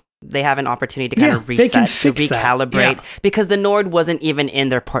 I mean, they have an opportunity to kind of reset, to recalibrate, because the Nord wasn't even in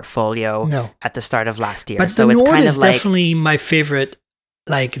their portfolio at the start of last year. But so the it's Nord kind is of like, definitely my favorite.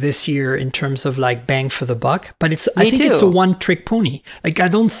 Like this year in terms of like bang for the buck, but I think it's a one-trick pony. Like I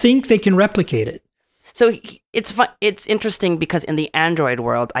don't think they can replicate it. So it's fun. It's interesting because in the Android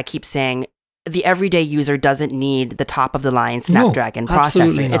world, I keep saying the everyday user doesn't need the top of the line Snapdragon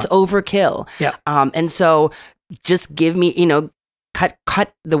processor. It's overkill. Yeah. And so just give me,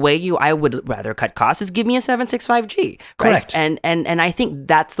 cut the way I would rather cut costs is give me a 765G. Right? Correct. And I think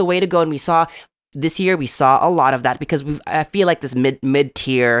that's the way to go. And this year we saw a lot of that because I feel like this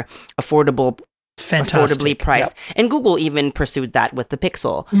mid-tier, affordably priced. Yep. And Google even pursued that with the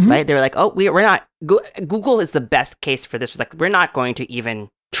Pixel, right? They were like, oh, we're not, Google is the best case for this. Like, we're not going to even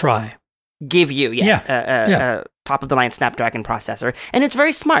try give you a top-of-the-line Snapdragon processor. And it's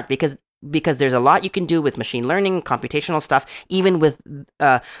very smart because there's a lot you can do with machine learning, computational stuff, even with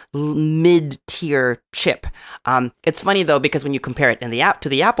mid-tier chip. It's funny, though, because when you compare it to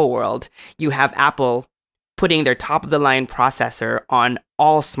the Apple world, you have Apple putting their top-of-the-line processor on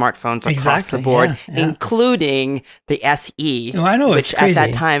all smartphones across the board, including the SE, which at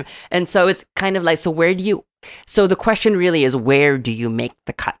that time. And so it's kind of like, so the question really is, where do you make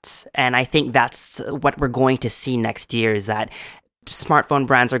the cuts? And I think that's what we're going to see next year, is that smartphone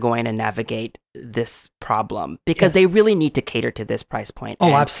brands are going to navigate this problem because they really need to cater to this price point.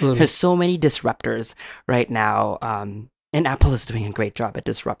 Oh, absolutely. There's so many disruptors right now, and Apple is doing a great job at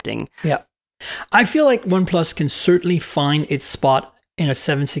disrupting. Yeah. I feel like OnePlus can certainly find its spot in a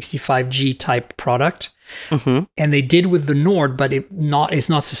 765G type product. Mm-hmm. And they did with the Nord, but it's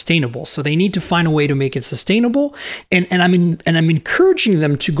not sustainable. So they need to find a way to make it sustainable. And I'm encouraging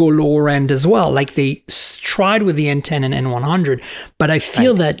them to go lower end as well, like they tried with the N10 and N100. But I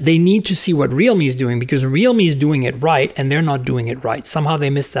feel that they need to see what Realme is doing, because Realme is doing it right and they're not doing it right. Somehow they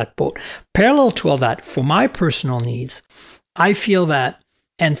missed that boat. Parallel to all that, for my personal needs, I feel that,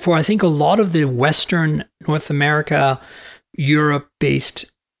 and for I think a lot of the Western North America,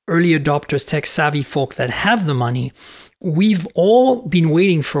 Europe-based early adopters, tech savvy folk that have the money, we've all been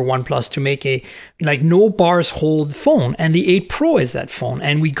waiting for OnePlus to make a no bars hold phone, and the 8 Pro is that phone,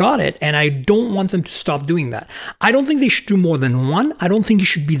 and we got it, and I don't want them to stop doing that. I don't think they should do more than one. I don't think it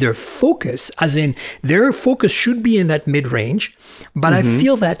should be their focus, as in their focus should be in that mid-range, but I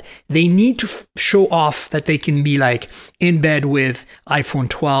feel that they need to show off that they can be in bed with iPhone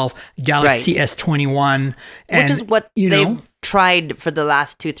 12, Galaxy S21, and, which is what they've tried for the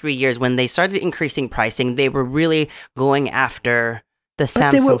last 2-3 years. When they started increasing pricing, they were really going after the Samsung.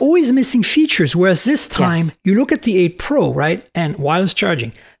 But they were always missing features, whereas this time, you look at the 8 Pro, right, and wireless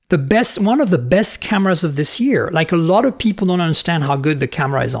charging, one of the best cameras of this year. A lot of people don't understand how good the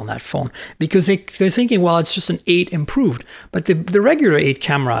camera is on that phone, because they're thinking, well, it's just an 8 improved. But the regular 8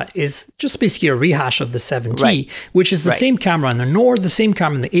 camera is just basically a rehash of the 7T, which is the same camera in the Nord, the same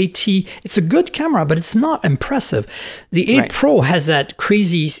camera in the 8T. It's a good camera, but it's not impressive. The 8 Pro has that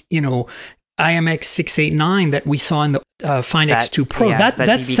crazy, IMX689 that we saw in the Find X2 Pro.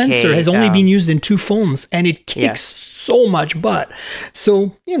 That sensor has only been used in 2 phones, and it kicks so much butt.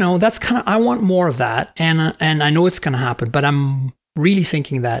 So, that's I want more of that. And I know it's going to happen, but I'm really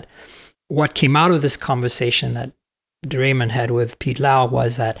thinking that what came out of this conversation that Raymond had with Pete Lau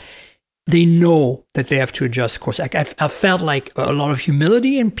was that they know that they have to adjust course. I felt like a lot of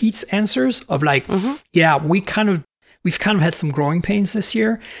humility in Pete's answers of we've kind of had some growing pains this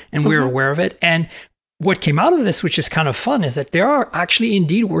year, and we're aware of it. And what came out of this, which is kind of fun, is that they are actually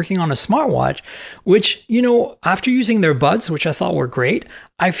indeed working on a smartwatch, which, after using their buds, which I thought were great,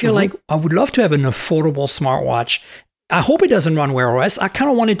 I feel like I would love to have an affordable smartwatch. I hope it doesn't run Wear OS. I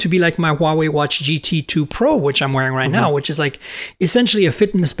kind of want it to be like my Huawei Watch GT2 Pro, which I'm wearing right now, which is essentially a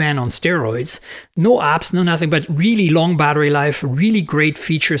fitness band on steroids. No apps, no nothing, but really long battery life, really great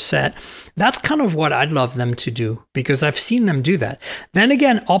feature set. That's kind of what I'd love them to do, because I've seen them do that. Then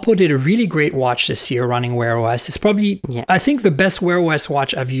again, Oppo did a really great watch this year running Wear OS. It's probably, I think, the best Wear OS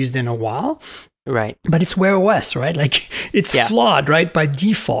watch I've used in a while. Right. But it's Wear OS, right? It's flawed, right? By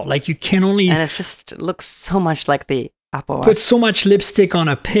default. You can only... And it looks so much like the Apple Watch. Put so much lipstick on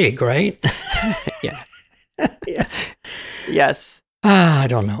a pig, right? Yeah. Yeah. Yes. I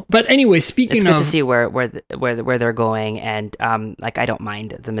don't know. But anyway, speaking it's of... good to see where they're going, and I don't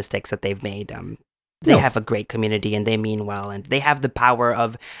mind the mistakes that they've made. They have a great community, and they mean well, and they have the power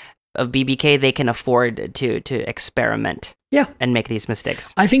of BBK. They can afford to experiment. Yeah. And make these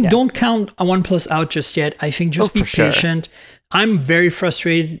mistakes. I think don't count a OnePlus out just yet. I think just be patient. Sure. I'm very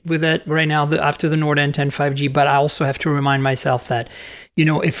frustrated with that right now after the Nord N10 5G, but I also have to remind myself that,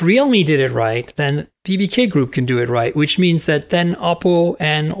 if Realme did it right, then BBK Group can do it right, which means that then Oppo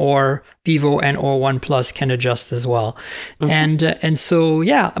and or Vivo and or OnePlus can adjust as well. And so,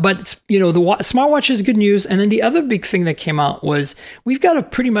 but the smartwatch is good news. And then the other big thing that came out was we've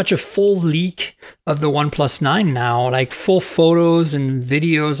got pretty much a full leak of the OnePlus 9 now, full photos and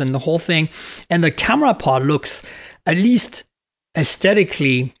videos and the whole thing. And the camera pod looks, at least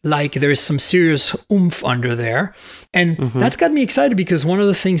aesthetically, like there's some serious oomph under there. And that's got me excited, because one of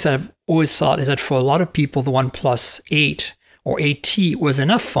the things that I've always thought is that for a lot of people, the OnePlus 8 or 8T was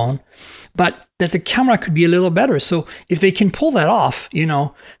enough phone, but that the camera could be a little better. So if they can pull that off,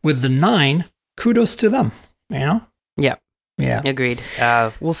 with the 9, kudos to them, Yeah. Yeah. Agreed.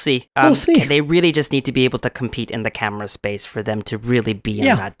 We'll see. We'll see. They really just need to be able to compete in the camera space for them to really be in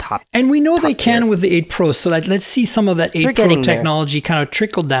that top. And we know they can with the 8 Pro. So let's see some of that 8 Pro technology kind of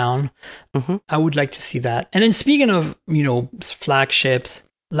trickle down. I would like to see that. And then speaking of, flagships,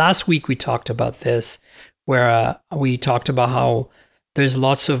 last week we talked about this, where we talked about how there's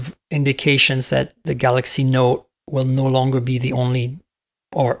lots of indications that the Galaxy Note will no longer be the only,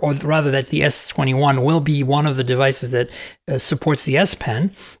 or rather that the S21 will be one of the devices that supports the S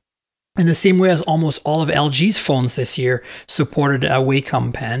Pen, in the same way as almost all of LG's phones this year supported a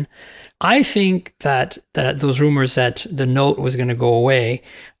Wacom pen. I think that those rumors that the Note was going to go away,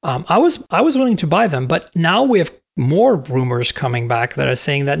 I was willing to buy them, but now we have more rumors coming back that are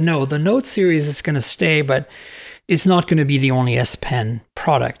saying that no, the Note series is going to stay, but it's not going to be the only S Pen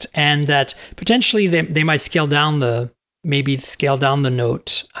product, and that potentially they might scale down the maybe scale down the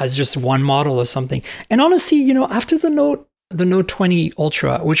Note as just one model or something. And honestly, after the Note 20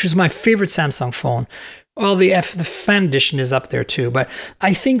 Ultra, which was my favorite Samsung phone, well, the Fan Edition is up there too. But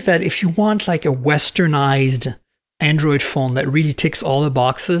I think that if you want like a westernized Android phone that really ticks all the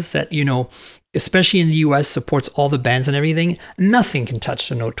boxes, that, especially in the US, supports all the bands and everything, nothing can touch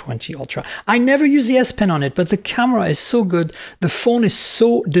the Note 20 Ultra. I never use the S Pen on it, but the camera is so good. The phone is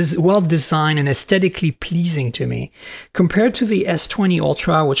so well designed and aesthetically pleasing to me. Compared to the S20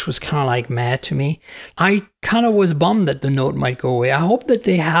 Ultra, which was kind of like mad to me, I kind of was bummed that the Note might go away. I hope that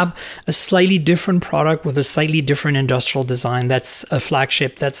they have a slightly different product with a slightly different industrial design that's a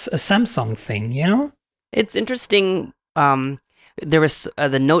flagship, that's a Samsung thing, It's interesting. There was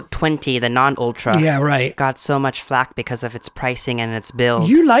the Note 20, the non-Ultra. Yeah, right. Got so much flack because of its pricing and its build.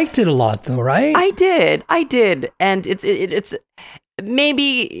 You liked it a lot, though, right? I did, and it's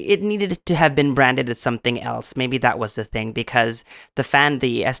maybe it needed to have been branded as something else. Maybe that was the thing, because the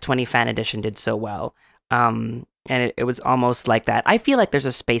S20 Fan Edition did so well. And it was almost like that. I feel like there's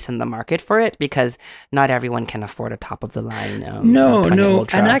a space in the market for it because not everyone can afford a top of the line. No,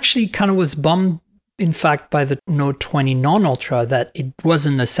 Ultra. and actually kind of was bummed, in fact, by the Note 20 non-Ultra that it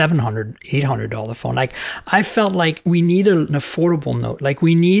wasn't a $700, $800 phone. Like, I felt like we need an affordable Note. Like,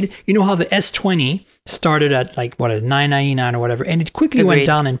 we need, how the S20 started at like, $999 or whatever, and it quickly went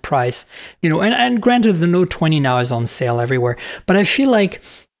down in price, and granted the Note 20 now is on sale everywhere, but I feel like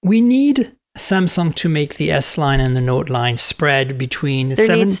we need Samsung to make the S line and the Note line spread between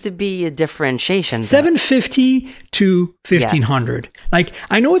needs to be a differentiation. $750 to $1,500. Yes. Like,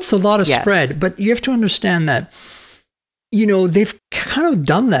 I know it's a lot of spread, but you have to understand that, they've kind of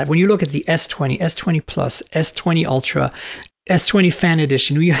done that. When you look at the S20, S20 Plus, S20 Ultra, S20 Fan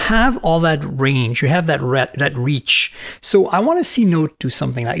Edition, you have all that range, you have that reach. So I want to see Note do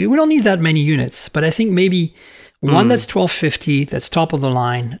something like, we don't need that many units, but I think maybe one that's $1,250, that's top of the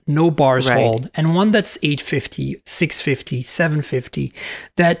line, no bars hold, and one that's $850, $650,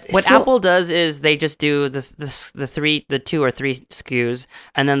 $750. What Apple does is they just do the 2 or 3 SKUs,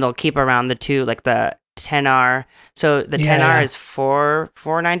 and then they'll keep around the 2, like the 10R. So the 10R is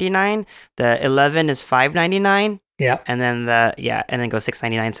 $499, the 11 is $599. Yeah. And then and then go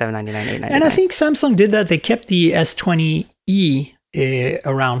 $699, $799, $899. And I think Samsung did that. They kept the S20e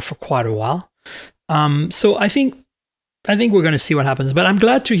around for quite a while. So I think we're going to see what happens, but I'm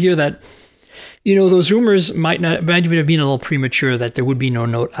glad to hear that, those rumors might have been a little premature that there would be no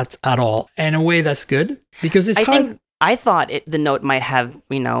Note at all. And in a way, that's good because it's hard. I thought the Note might have,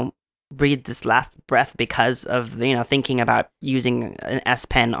 breathed this last breath because of, thinking about using an S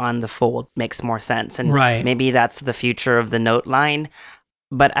Pen on the Fold makes more sense. And maybe that's the future of the Note line.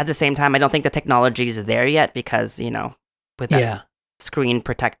 But at the same time, I don't think the technology is there yet because, with that screen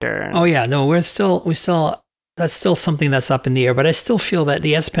protector. Oh yeah, no, we still that's still something that's up in the air, but I still feel that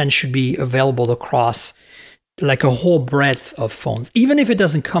the S Pen should be available across like a whole breadth of phones, even if it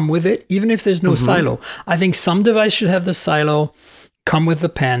doesn't come with it, even if there's no silo. I think some device should have the silo, come with the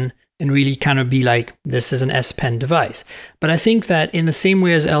pen, and really kind of be like, this is an S Pen device. But I think that in the same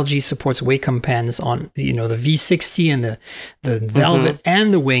way as LG supports Wacom pens on the V60 and the Velvet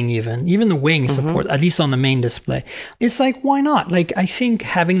and the Wing, even the Wing support, at least on the main display, it's like, why not? Like, I think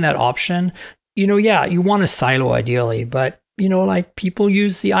having that option, you want a silo ideally, but like people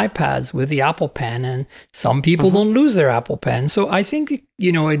use the iPads with the Apple Pen, and some people don't lose their Apple Pen. So I think,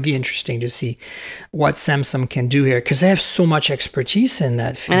 it'd be interesting to see what Samsung can do here because they have so much expertise in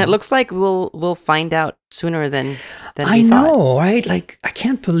that field. And it looks like we'll find out sooner than we thought. I know, right? Like, I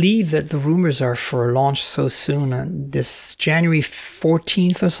can't believe that the rumors are for launch so soon. This January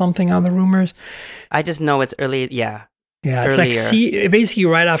 14th or something are the rumors. I just know it's early. Yeah. Yeah, it's like basically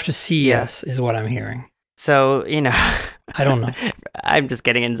right after CES is what I'm hearing. So, I don't know. I'm just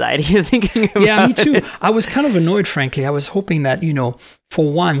getting anxiety thinking about it. Yeah, me too. I was kind of annoyed, frankly. I was hoping that,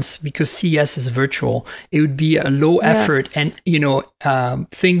 for once, because CES is virtual, it would be a low effort and,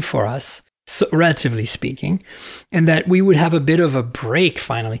 thing for us, so, relatively speaking, and that we would have a bit of a break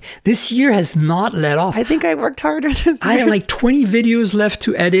finally. This year has not let off. I think I worked harder this year. I have like 20 videos left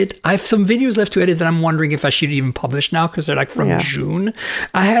to edit. I have some videos left to edit that I'm wondering if I should even publish now because they're like from June.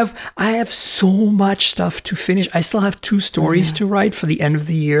 I have so much stuff to finish. I still have 2 stories to write for the end of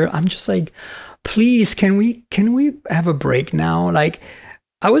the year. I'm just like, please, can we have a break now? Like,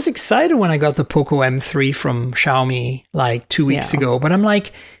 I was excited when I got the Poco M3 from Xiaomi like 2 weeks ago, but I'm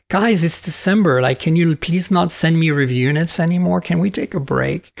like, guys, it's December. Like, can you please not send me review units anymore? Can we take a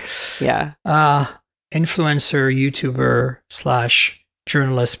break? Yeah. Influencer, YouTuber /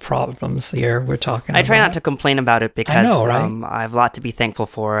 journalist problems here we're talking about. I try not to complain about it because I know, right? I have a lot to be thankful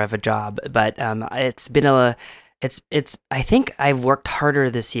for of a job, but it's been a it's I think I've worked harder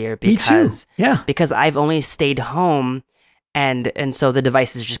this year Me too. Yeah. because I've only stayed home, and so the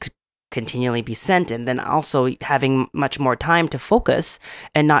devices just continually be sent, and then also having much more time to focus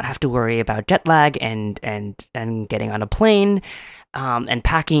and not have to worry about jet lag and getting on a plane, and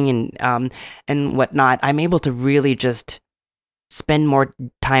packing and whatnot. I'm able to really just spend more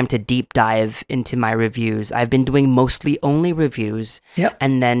time to deep dive into my reviews. I've been doing mostly only reviews,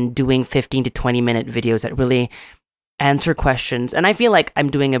 and then doing 15 to 20 minute videos that really answer questions. And I feel like I'm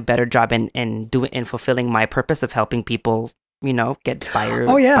doing a better job in fulfilling my purpose of helping people, get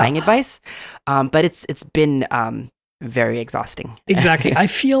buying advice. But it's been very exhausting. Exactly. I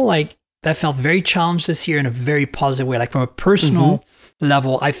feel like that felt very challenged this year in a very positive way. Like from a personal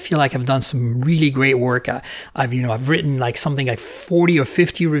level, I feel like I've done some really great work. I've written like something like 40 or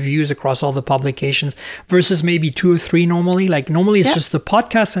 50 reviews across all the publications versus maybe 2 or 3 normally. Like normally it's just the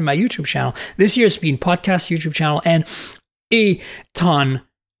podcast and my YouTube channel. This year it's been podcast, YouTube channel, and a ton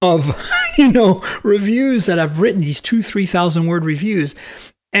of, reviews that I've written, these 2,000-3,000 word reviews.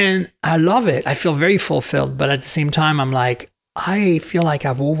 And I love it. I feel very fulfilled. But at the same time, I'm like, I feel like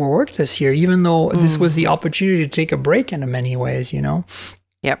I've overworked this year, even though this was the opportunity to take a break in many ways,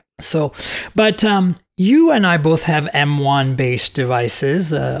 Yep. So, but you and I both have M1 based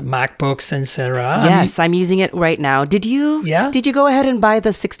devices, MacBooks, etc. Yes, I'm using it right now. Did you? Yeah. Did you go ahead and buy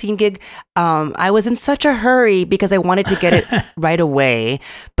the 16 gig? I was in such a hurry because I wanted to get it right away,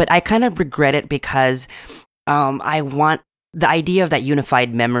 but I kind of regret it because I want the idea of that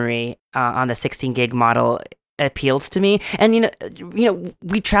unified memory on the 16 gig model appeals to me. And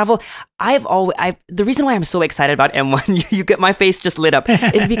we travel. The reason why I'm so excited about M1, you get my face just lit up,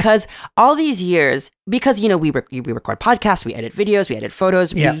 is because all these years, because we record podcasts, we edit videos, we edit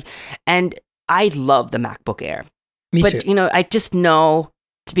photos, and I love the MacBook Air. Me too. But I just know,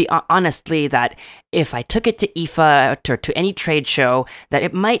 to be honestly, that if I took it to IFA or to any trade show, that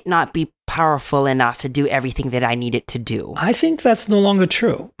it might not be powerful enough to do everything that I need it to do. I think that's no longer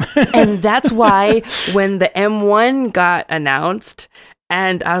true. And that's why when the M1 got announced,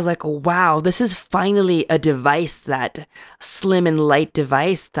 and I was like, wow, this is finally a device, that slim and light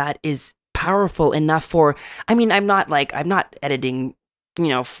device that is powerful enough for, I'm not editing,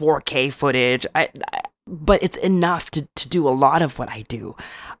 4K footage, but it's enough to do a lot of what I do.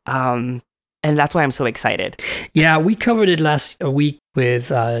 And that's why I'm so excited. Yeah, we covered it last week with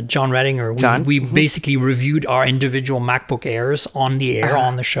John Redinger. We basically reviewed our individual MacBook Airs on the air,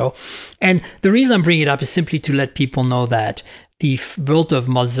 on the show. And the reason I'm bringing it up is simply to let people know that the build of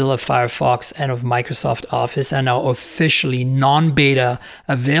Mozilla Firefox and of Microsoft Office are now officially non-beta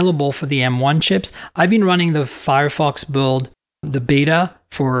available for the M1 chips. I've been running the Firefox build, the beta,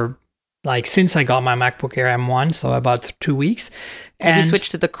 for since I got my MacBook Air M1, so about 2 weeks. Have you switched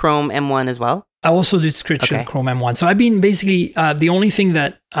to the Chrome M1 as well? I also did switch to the Chrome M1. So I've been basically, the only thing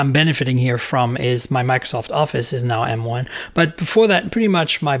that I'm benefiting here from is my Microsoft Office is now M1. But before that, pretty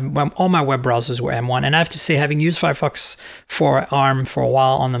much all my web browsers were M1. And I have to say, having used Firefox for ARM for a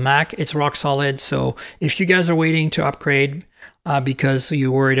while on the Mac, it's rock solid. So if you guys are waiting to upgrade, because you're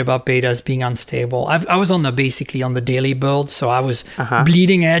worried about betas being unstable. I was basically on the daily build, so I was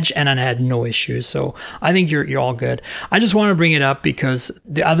bleeding edge and I had no issues. So I think you're all good. I just want to bring it up because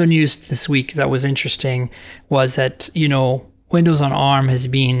the other news this week that was interesting was that, Windows on ARM has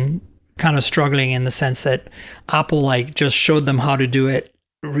been kind of struggling in the sense that Apple just showed them how to do it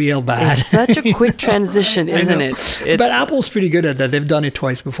real bad. It's such a quick transition, isn't it? But Apple's pretty good at that. They've done it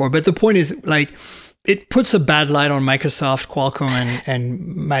twice before. But the point is, it puts a bad light on Microsoft, Qualcomm, and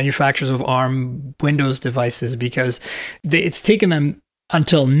manufacturers of ARM Windows devices because it's taken them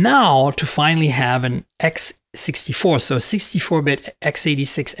until now to finally have an x64, so 64-bit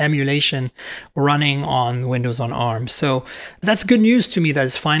x86 emulation running on Windows on ARM. So that's good news to me that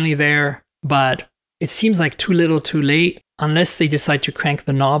it's finally there, but it seems like too little too late. Unless they decide to crank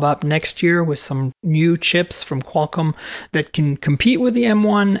the knob up next year with some new chips from Qualcomm that can compete with the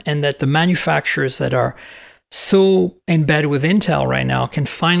M1, and that the manufacturers that are so in bed with Intel right now can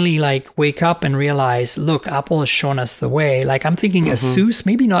finally wake up and realize, look, Apple has shown us the way. I'm thinking Asus,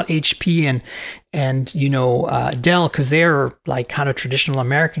 maybe not HP and Dell, because they're kind of traditional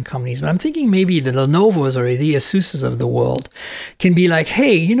American companies, but I'm thinking maybe the Lenovo's or the Asuses of the world can be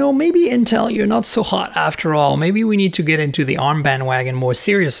hey, maybe Intel, you're not so hot after all. Maybe we need to get into the ARM bandwagon more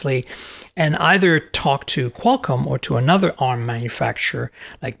seriously and either talk to Qualcomm or to another ARM manufacturer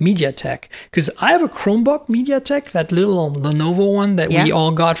like MediaTek. Because I have a Chromebook MediaTek, that little Lenovo one that we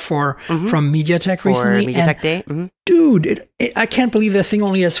all got from MediaTek recently. MediaTek Day. Dude, I can't believe that thing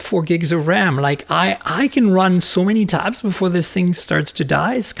only has 4 gigs of RAM. I can run so many tabs before this thing starts to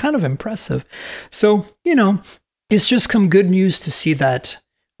die. It's kind of impressive. So, it's just some good news to see that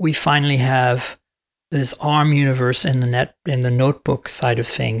we finally have this ARM universe in the notebook side of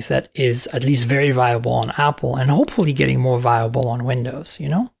things that is at least very viable on Apple and hopefully getting more viable on Windows,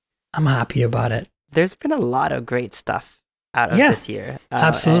 I'm happy about it. There's been a lot of great stuff out of this year.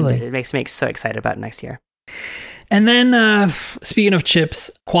 Absolutely. And it makes me so excited about next year. And then, speaking of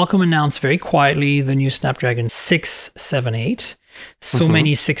chips, Qualcomm announced very quietly the new Snapdragon 678. So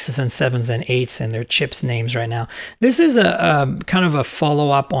many 6s and 7s and 8s in their chips names right now. This is a kind of a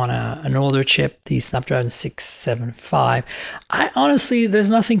follow-up on an older chip, the Snapdragon 675. Honestly, there's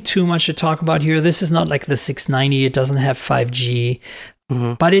nothing too much to talk about here. This is not like the 690. It doesn't have 5G.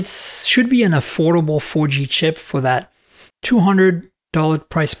 But it should be an affordable 4G chip for that $200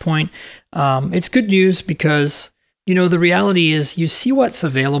 price point. It's good news because, the reality is you see what's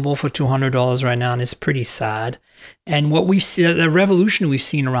available for $200 right now, and it's pretty sad. And what we've seen, the revolution we've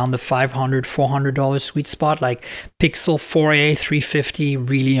seen around the $500, $400 sweet spot, like Pixel 4a 350,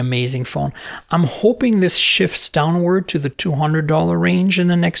 really amazing phone. I'm hoping this shifts downward to the $200 range in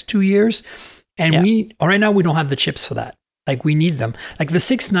the next 2 years. And right now we don't have the chips for that. Like, we need them. Like the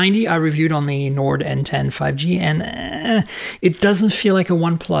 690 I reviewed on the Nord N10 5G, and it doesn't feel like a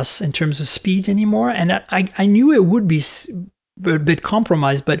OnePlus in terms of speed anymore. And I knew it would be a bit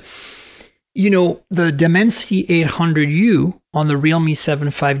compromised, but the Dimensity 800U on the Realme 7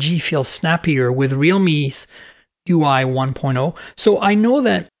 5G feels snappier with Realme's UI 1.0. So I know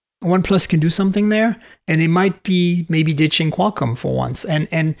that OnePlus can do something there, and they might be maybe ditching Qualcomm for once.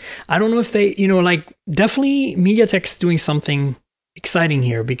 And I don't know if they, definitely MediaTek's doing something exciting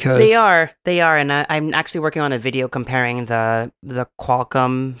here because they are, and I'm actually working on a video comparing the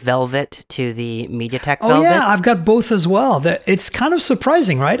Qualcomm Velvet to the MediaTek Velvet. Oh yeah, I've got both as well. It's kind of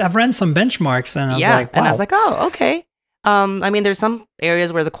surprising, right? I've ran some benchmarks and I was like, wow. And I was like, oh, okay. There's some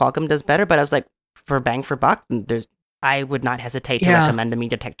areas where the Qualcomm does better, but I was like, for bang for buck, I would not hesitate to recommend the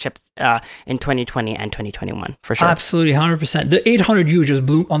MediaTek chip in 2020 and 2021 for sure. Absolutely, 100%. The 800U just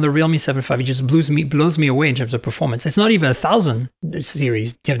blew on the Realme 7 5. It just blows me away in terms of performance. It's not even 1000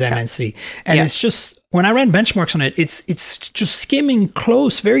 series Dimensity, and it's just when I ran benchmarks on it, it's just skimming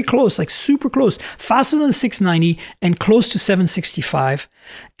close, very close, like super close, faster than 690 and close to 765.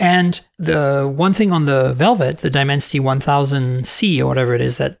 And the one thing on the Velvet, the Dimensity 1000C or whatever it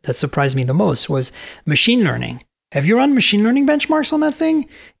is that surprised me the most was machine learning. Have you run machine learning benchmarks on that thing?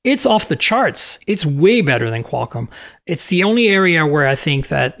 It's off the charts. It's way better than Qualcomm. It's the only area where I think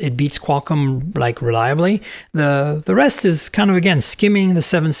that it beats Qualcomm like reliably. The rest is kind of, again, skimming the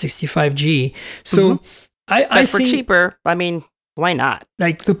 765G. So I for think cheaper, why not?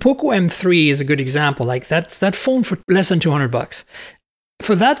 Like the Poco M3 is a good example. Like that phone for less than $200.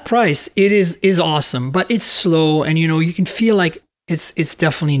 For that price, it is awesome, but it's slow, and you can feel like it's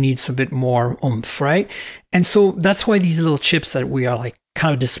definitely needs a bit more oomph, right? And so that's why these little chips that we are like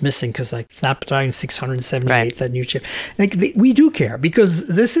kind of dismissing, because like Snapdragon 678, that new chip, like we do care because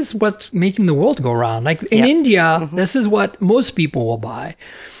this is what's making the world go round. Like in India, this is what most people will buy.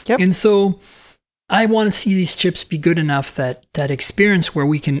 And so I want to see these chips be good enough that experience where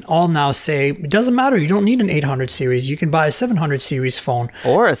we can all now say, it doesn't matter, you don't need an 800 series. You can buy a 700 series phone.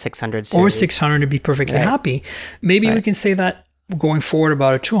 Or a 600 series. Or 600 to be perfectly happy. Maybe we can say that going forward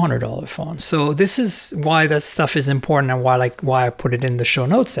about a $200 phone. So this is why that stuff is important, and why I put it in the show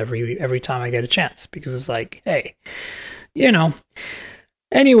notes every time I get a chance, because it's like, hey,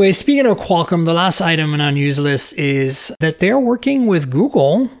 Anyway, speaking of Qualcomm, the last item on our news list is that they're working with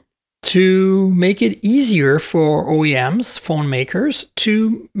Google to make it easier for OEMs, phone makers,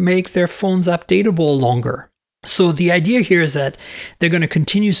 to make their phones updatable longer. So the idea here is that they're going to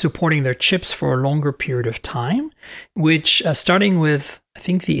continue supporting their chips for a longer period of time, which starting with, I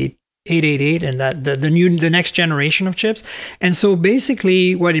think, the 888 and that the next generation of chips. And so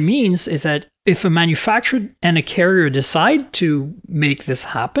basically what it means is that if a manufacturer and a carrier decide to make this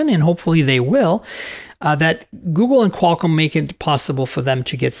happen, and hopefully they will, that Google and Qualcomm make it possible for them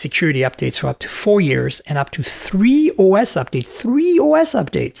to get security updates for up to 4 years and up to 3 OS updates. 3 OS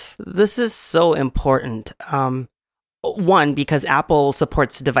updates. This is so important. One, because Apple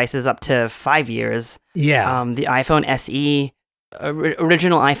supports devices up to 5 years. Yeah. The iPhone SE,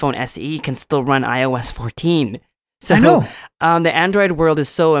 original iPhone SE can still run iOS 14. So I know. The Android world is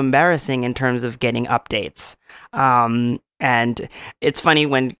so embarrassing in terms of getting updates. And it's funny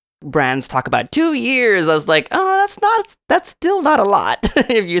when brands talk about 2 years, I was like, oh, that's still not a lot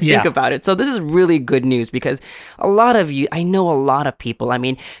if you think about it. So this is really good news, because I know a lot of people,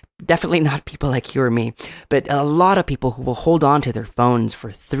 definitely not people like you or me, but a lot of people who will hold on to their phones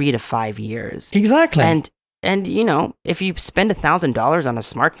for 3 to 5 years. Exactly. And if you spend $1,000 on a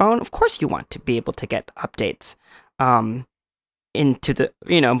smartphone, of course you want to be able to get updates. into the,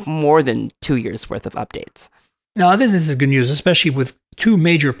 more than 2 years worth of updates. Now, I think this is good news, especially with two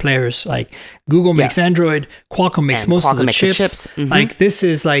major players like Google makes Android, Qualcomm makes most of the chips. Mm-hmm. Like this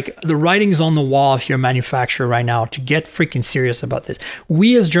is like the writing's on the wall if you're a manufacturer right now to get freaking serious about this.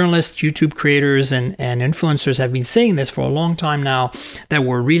 We as journalists, YouTube creators and influencers have been saying this for a long time now, that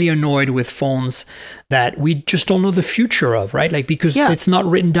we're really annoyed with phones that we just don't know the future of, right? Like because it's not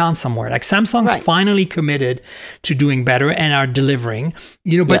written down somewhere. Like Samsung's finally committed to doing better and are delivering,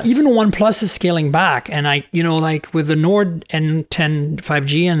 but even OnePlus is scaling back. And like with the Nord N10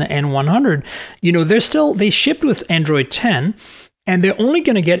 5G and the N100, they shipped with Android 10 and they're only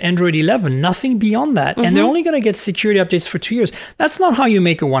going to get Android 11, nothing beyond that. Mm-hmm. And they're only going to get security updates for 2 years. That's not how you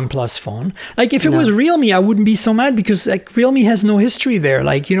make a OnePlus phone. Like if it was Realme, I wouldn't be so mad because like Realme has no history there.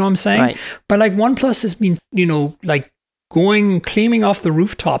 Like, you know what I'm saying? Right. But like OnePlus has been, like claiming off the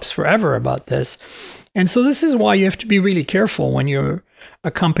rooftops forever about this. And so this is why you have to be really careful when you're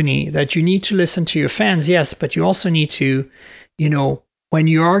a company, that you need to listen to your fans, yes, but you also need to, when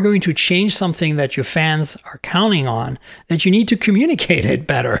you are going to change something that your fans are counting on, that you need to communicate it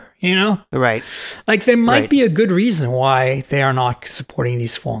better, Right. Like there might be a good reason why they are not supporting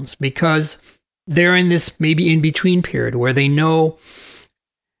these phones, because they're in this maybe in-between period where they know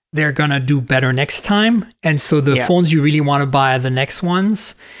they're going to do better next time. And so the phones you really want to buy are the next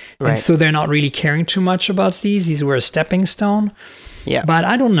ones. Right. And so they're not really caring too much about these. These were a stepping stone. Yeah. But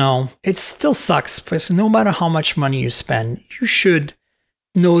I don't know. It still sucks because no matter how much money you spend, you should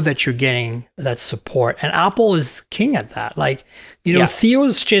know that you're getting that support. And Apple is king at that. Like,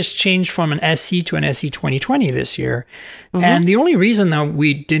 Theo's just changed from an SE to an SE 2020 this year. Mm-hmm. And the only reason that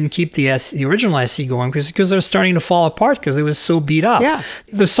we didn't keep the original SE going was because they're starting to fall apart because it was so beat up. Yeah.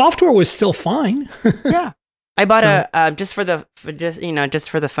 The software was still fine. Yeah. I bought just for the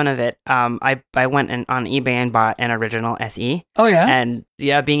fun of it. I went on eBay and bought an original SE. Oh yeah, and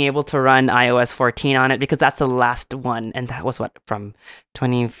being able to run iOS 14 on it because that's the last one, and that was from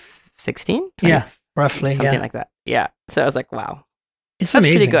 2016. Roughly something like that. Yeah, so I was like, wow, that's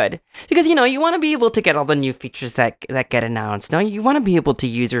pretty amazing. good because you want to be able to get all the new features that get announced. No, you want to be able to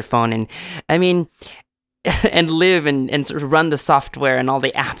use your phone, and I mean. And live and sort of run the software and all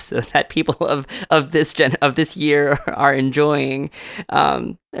the apps that people of this year are enjoying,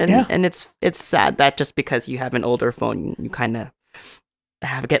 and it's sad that just because you have an older phone, you kind of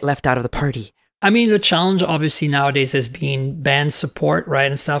get left out of the party. I mean, the challenge obviously nowadays has been band support, right,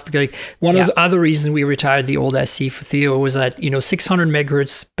 and stuff. Because one of the other reasons we retired the old SC for Theo was that 600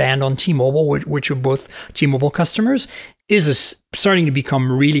 megahertz band on T-Mobile, which are both T-Mobile customers, is starting to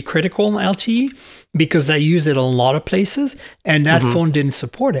become really critical in LTE because I use it in a lot of places, and that phone didn't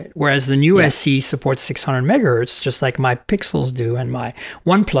support it. Whereas the new SC supports 600 megahertz, just like my Pixels do and my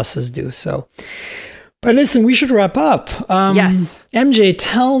OnePluses do. So. But listen, we should wrap up. Yes. MJ,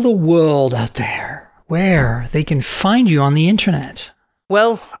 tell the world out there where they can find you on the internet.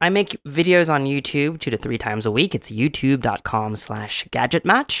 Well, I make videos on YouTube 2 to 3 times a week. It's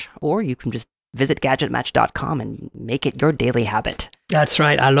youtube.com/GadgetMatch, or you can just visit GadgetMatch.com and make it your daily habit. That's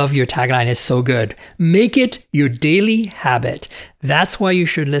right. I love your tagline. It's so good. Make it your daily habit. That's why you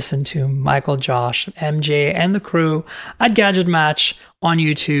should listen to Michael, Josh, MJ, and the crew at GadgetMatch on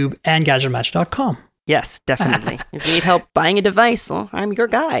YouTube and GadgetMatch.com. Yes, definitely. If you need help buying a device, well, I'm your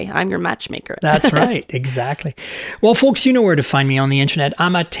guy. I'm your matchmaker. That's right. Exactly. Well, folks, you know where to find me on the internet.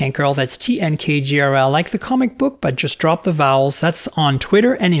 I'm at Tankgirl. That's TNKGRL, like the comic book, but just drop the vowels. That's on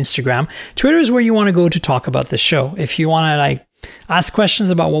Twitter and Instagram. Twitter is where you want to go to talk about the show. If you want to ask questions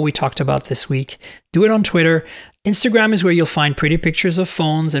about what we talked about this week, do it on Twitter. Instagram is where you'll find pretty pictures of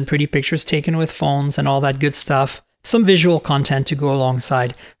phones and pretty pictures taken with phones and all that good stuff. Some visual content to go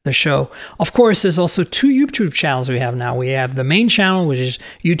alongside the show. Of course, there's also 2 YouTube channels we have now. We have the main channel, which is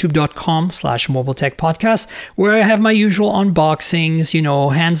youtube.com/mobiletechpodcast, where I have my usual unboxings,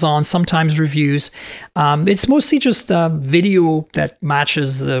 hands-on, sometimes reviews. It's mostly just video that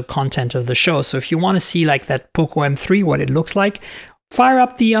matches the content of the show. So if you want to see like that Poco M3, what it looks like, fire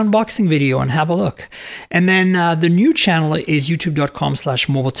up the unboxing video and have a look. And then the new channel is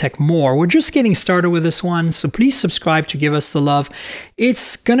youtube.com/mobiletechmore. We're just getting started with this one, so please subscribe to give us the love.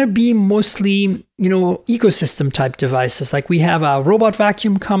 It's going to be mostly, ecosystem type devices. Like we have a robot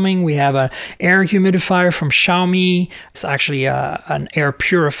vacuum coming. We have an air humidifier from Xiaomi. It's actually an air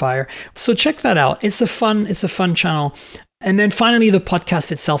purifier. So check that out. It's a fun channel. And then finally, the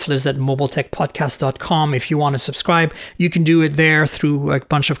podcast itself lives at mobiletechpodcast.com. If you want to subscribe, you can do it there through a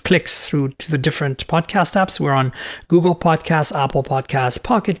bunch of clicks through to the different podcast apps. We're on Google Podcasts, Apple Podcasts,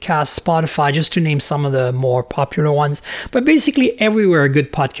 Pocket Casts, Spotify, just to name some of the more popular ones. But basically everywhere a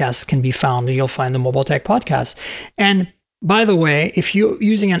good podcast can be found, you'll find the Mobile Tech Podcast. And by the way, if you're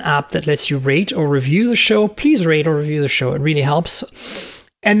using an app that lets you rate or review the show, please rate or review the show. It really helps.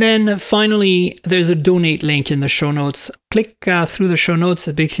 And then finally, there's a donate link in the show notes. Click through the show notes,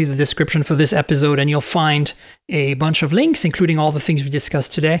 basically the description for this episode, and you'll find a bunch of links, including all the things we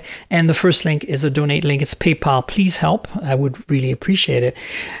discussed today. And the first link is a donate link. It's PayPal. Please help. I would really appreciate it.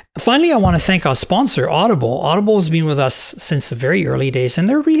 Finally, I want to thank our sponsor, Audible. Audible has been with us since the very early days, and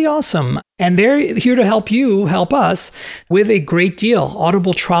they're really awesome. And they're here to help you, help us with a great deal.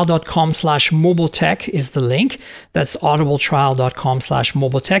 audibletrial.com/mobiletech is the link. That's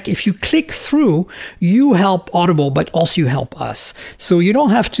audibletrial.com/mobiletech. If you click through, you help Audible, but also you help us. So you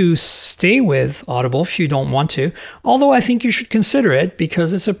don't have to stay with Audible if you don't want to. Although I think you should consider it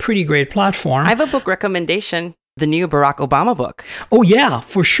because it's a pretty great platform. I have a book recommendation. The new Barack Obama book. Oh, yeah,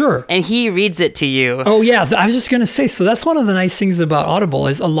 for sure. And he reads it to you. Oh, yeah. I was just going to say, so that's one of the nice things about Audible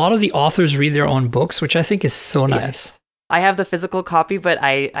is a lot of the authors read their own books, which I think is so nice. Yes. I have the physical copy, but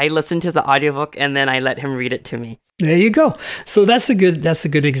I listen to the audiobook and then I let him read it to me. There you go. So that's a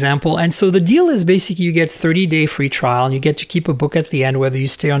good example. And so the deal is basically you get 30-day free trial and you get to keep a book at the end, whether you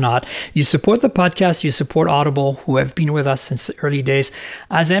stay or not. You support the podcast, you support Audible, who have been with us since the early days.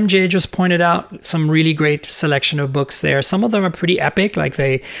 As MJ just pointed out, some really great selection of books there. Some of them are pretty epic, like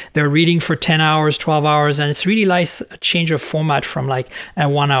they're reading for 10 hours, 12 hours, and it's really nice a change of format from like a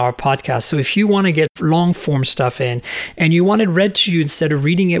 1-hour podcast. So if you want to get long form stuff in and you want it read to you instead of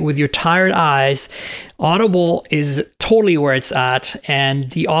reading it with your tired eyes, Audible is totally where it's at, and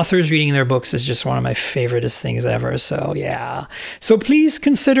the authors reading their books is just one of my favoriteest things ever. So yeah. So please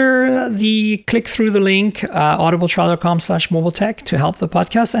consider the click through the link, audibletrial.com/mobiletech to help the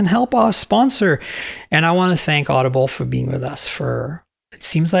podcast and help our sponsor. And I want to thank Audible for being with us for it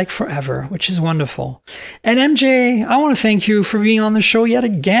seems like forever, which is wonderful. And MJ, I want to thank you for being on the show yet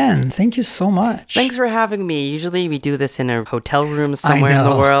again. Thank you so much. Thanks for having me. Usually we do this in a hotel room somewhere in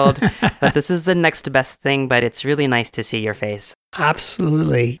the world, but this is the next best thing, but it's really nice to see your face.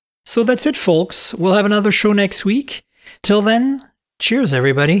 Absolutely. So that's it, folks. We'll have another show next week. Till then, cheers,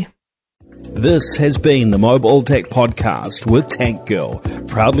 everybody. This has been the Mobile Tech Podcast with Tank Girl,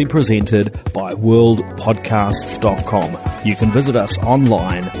 proudly presented by worldpodcasts.com. You can visit us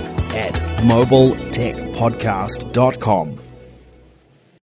online at mobiletechpodcast.com.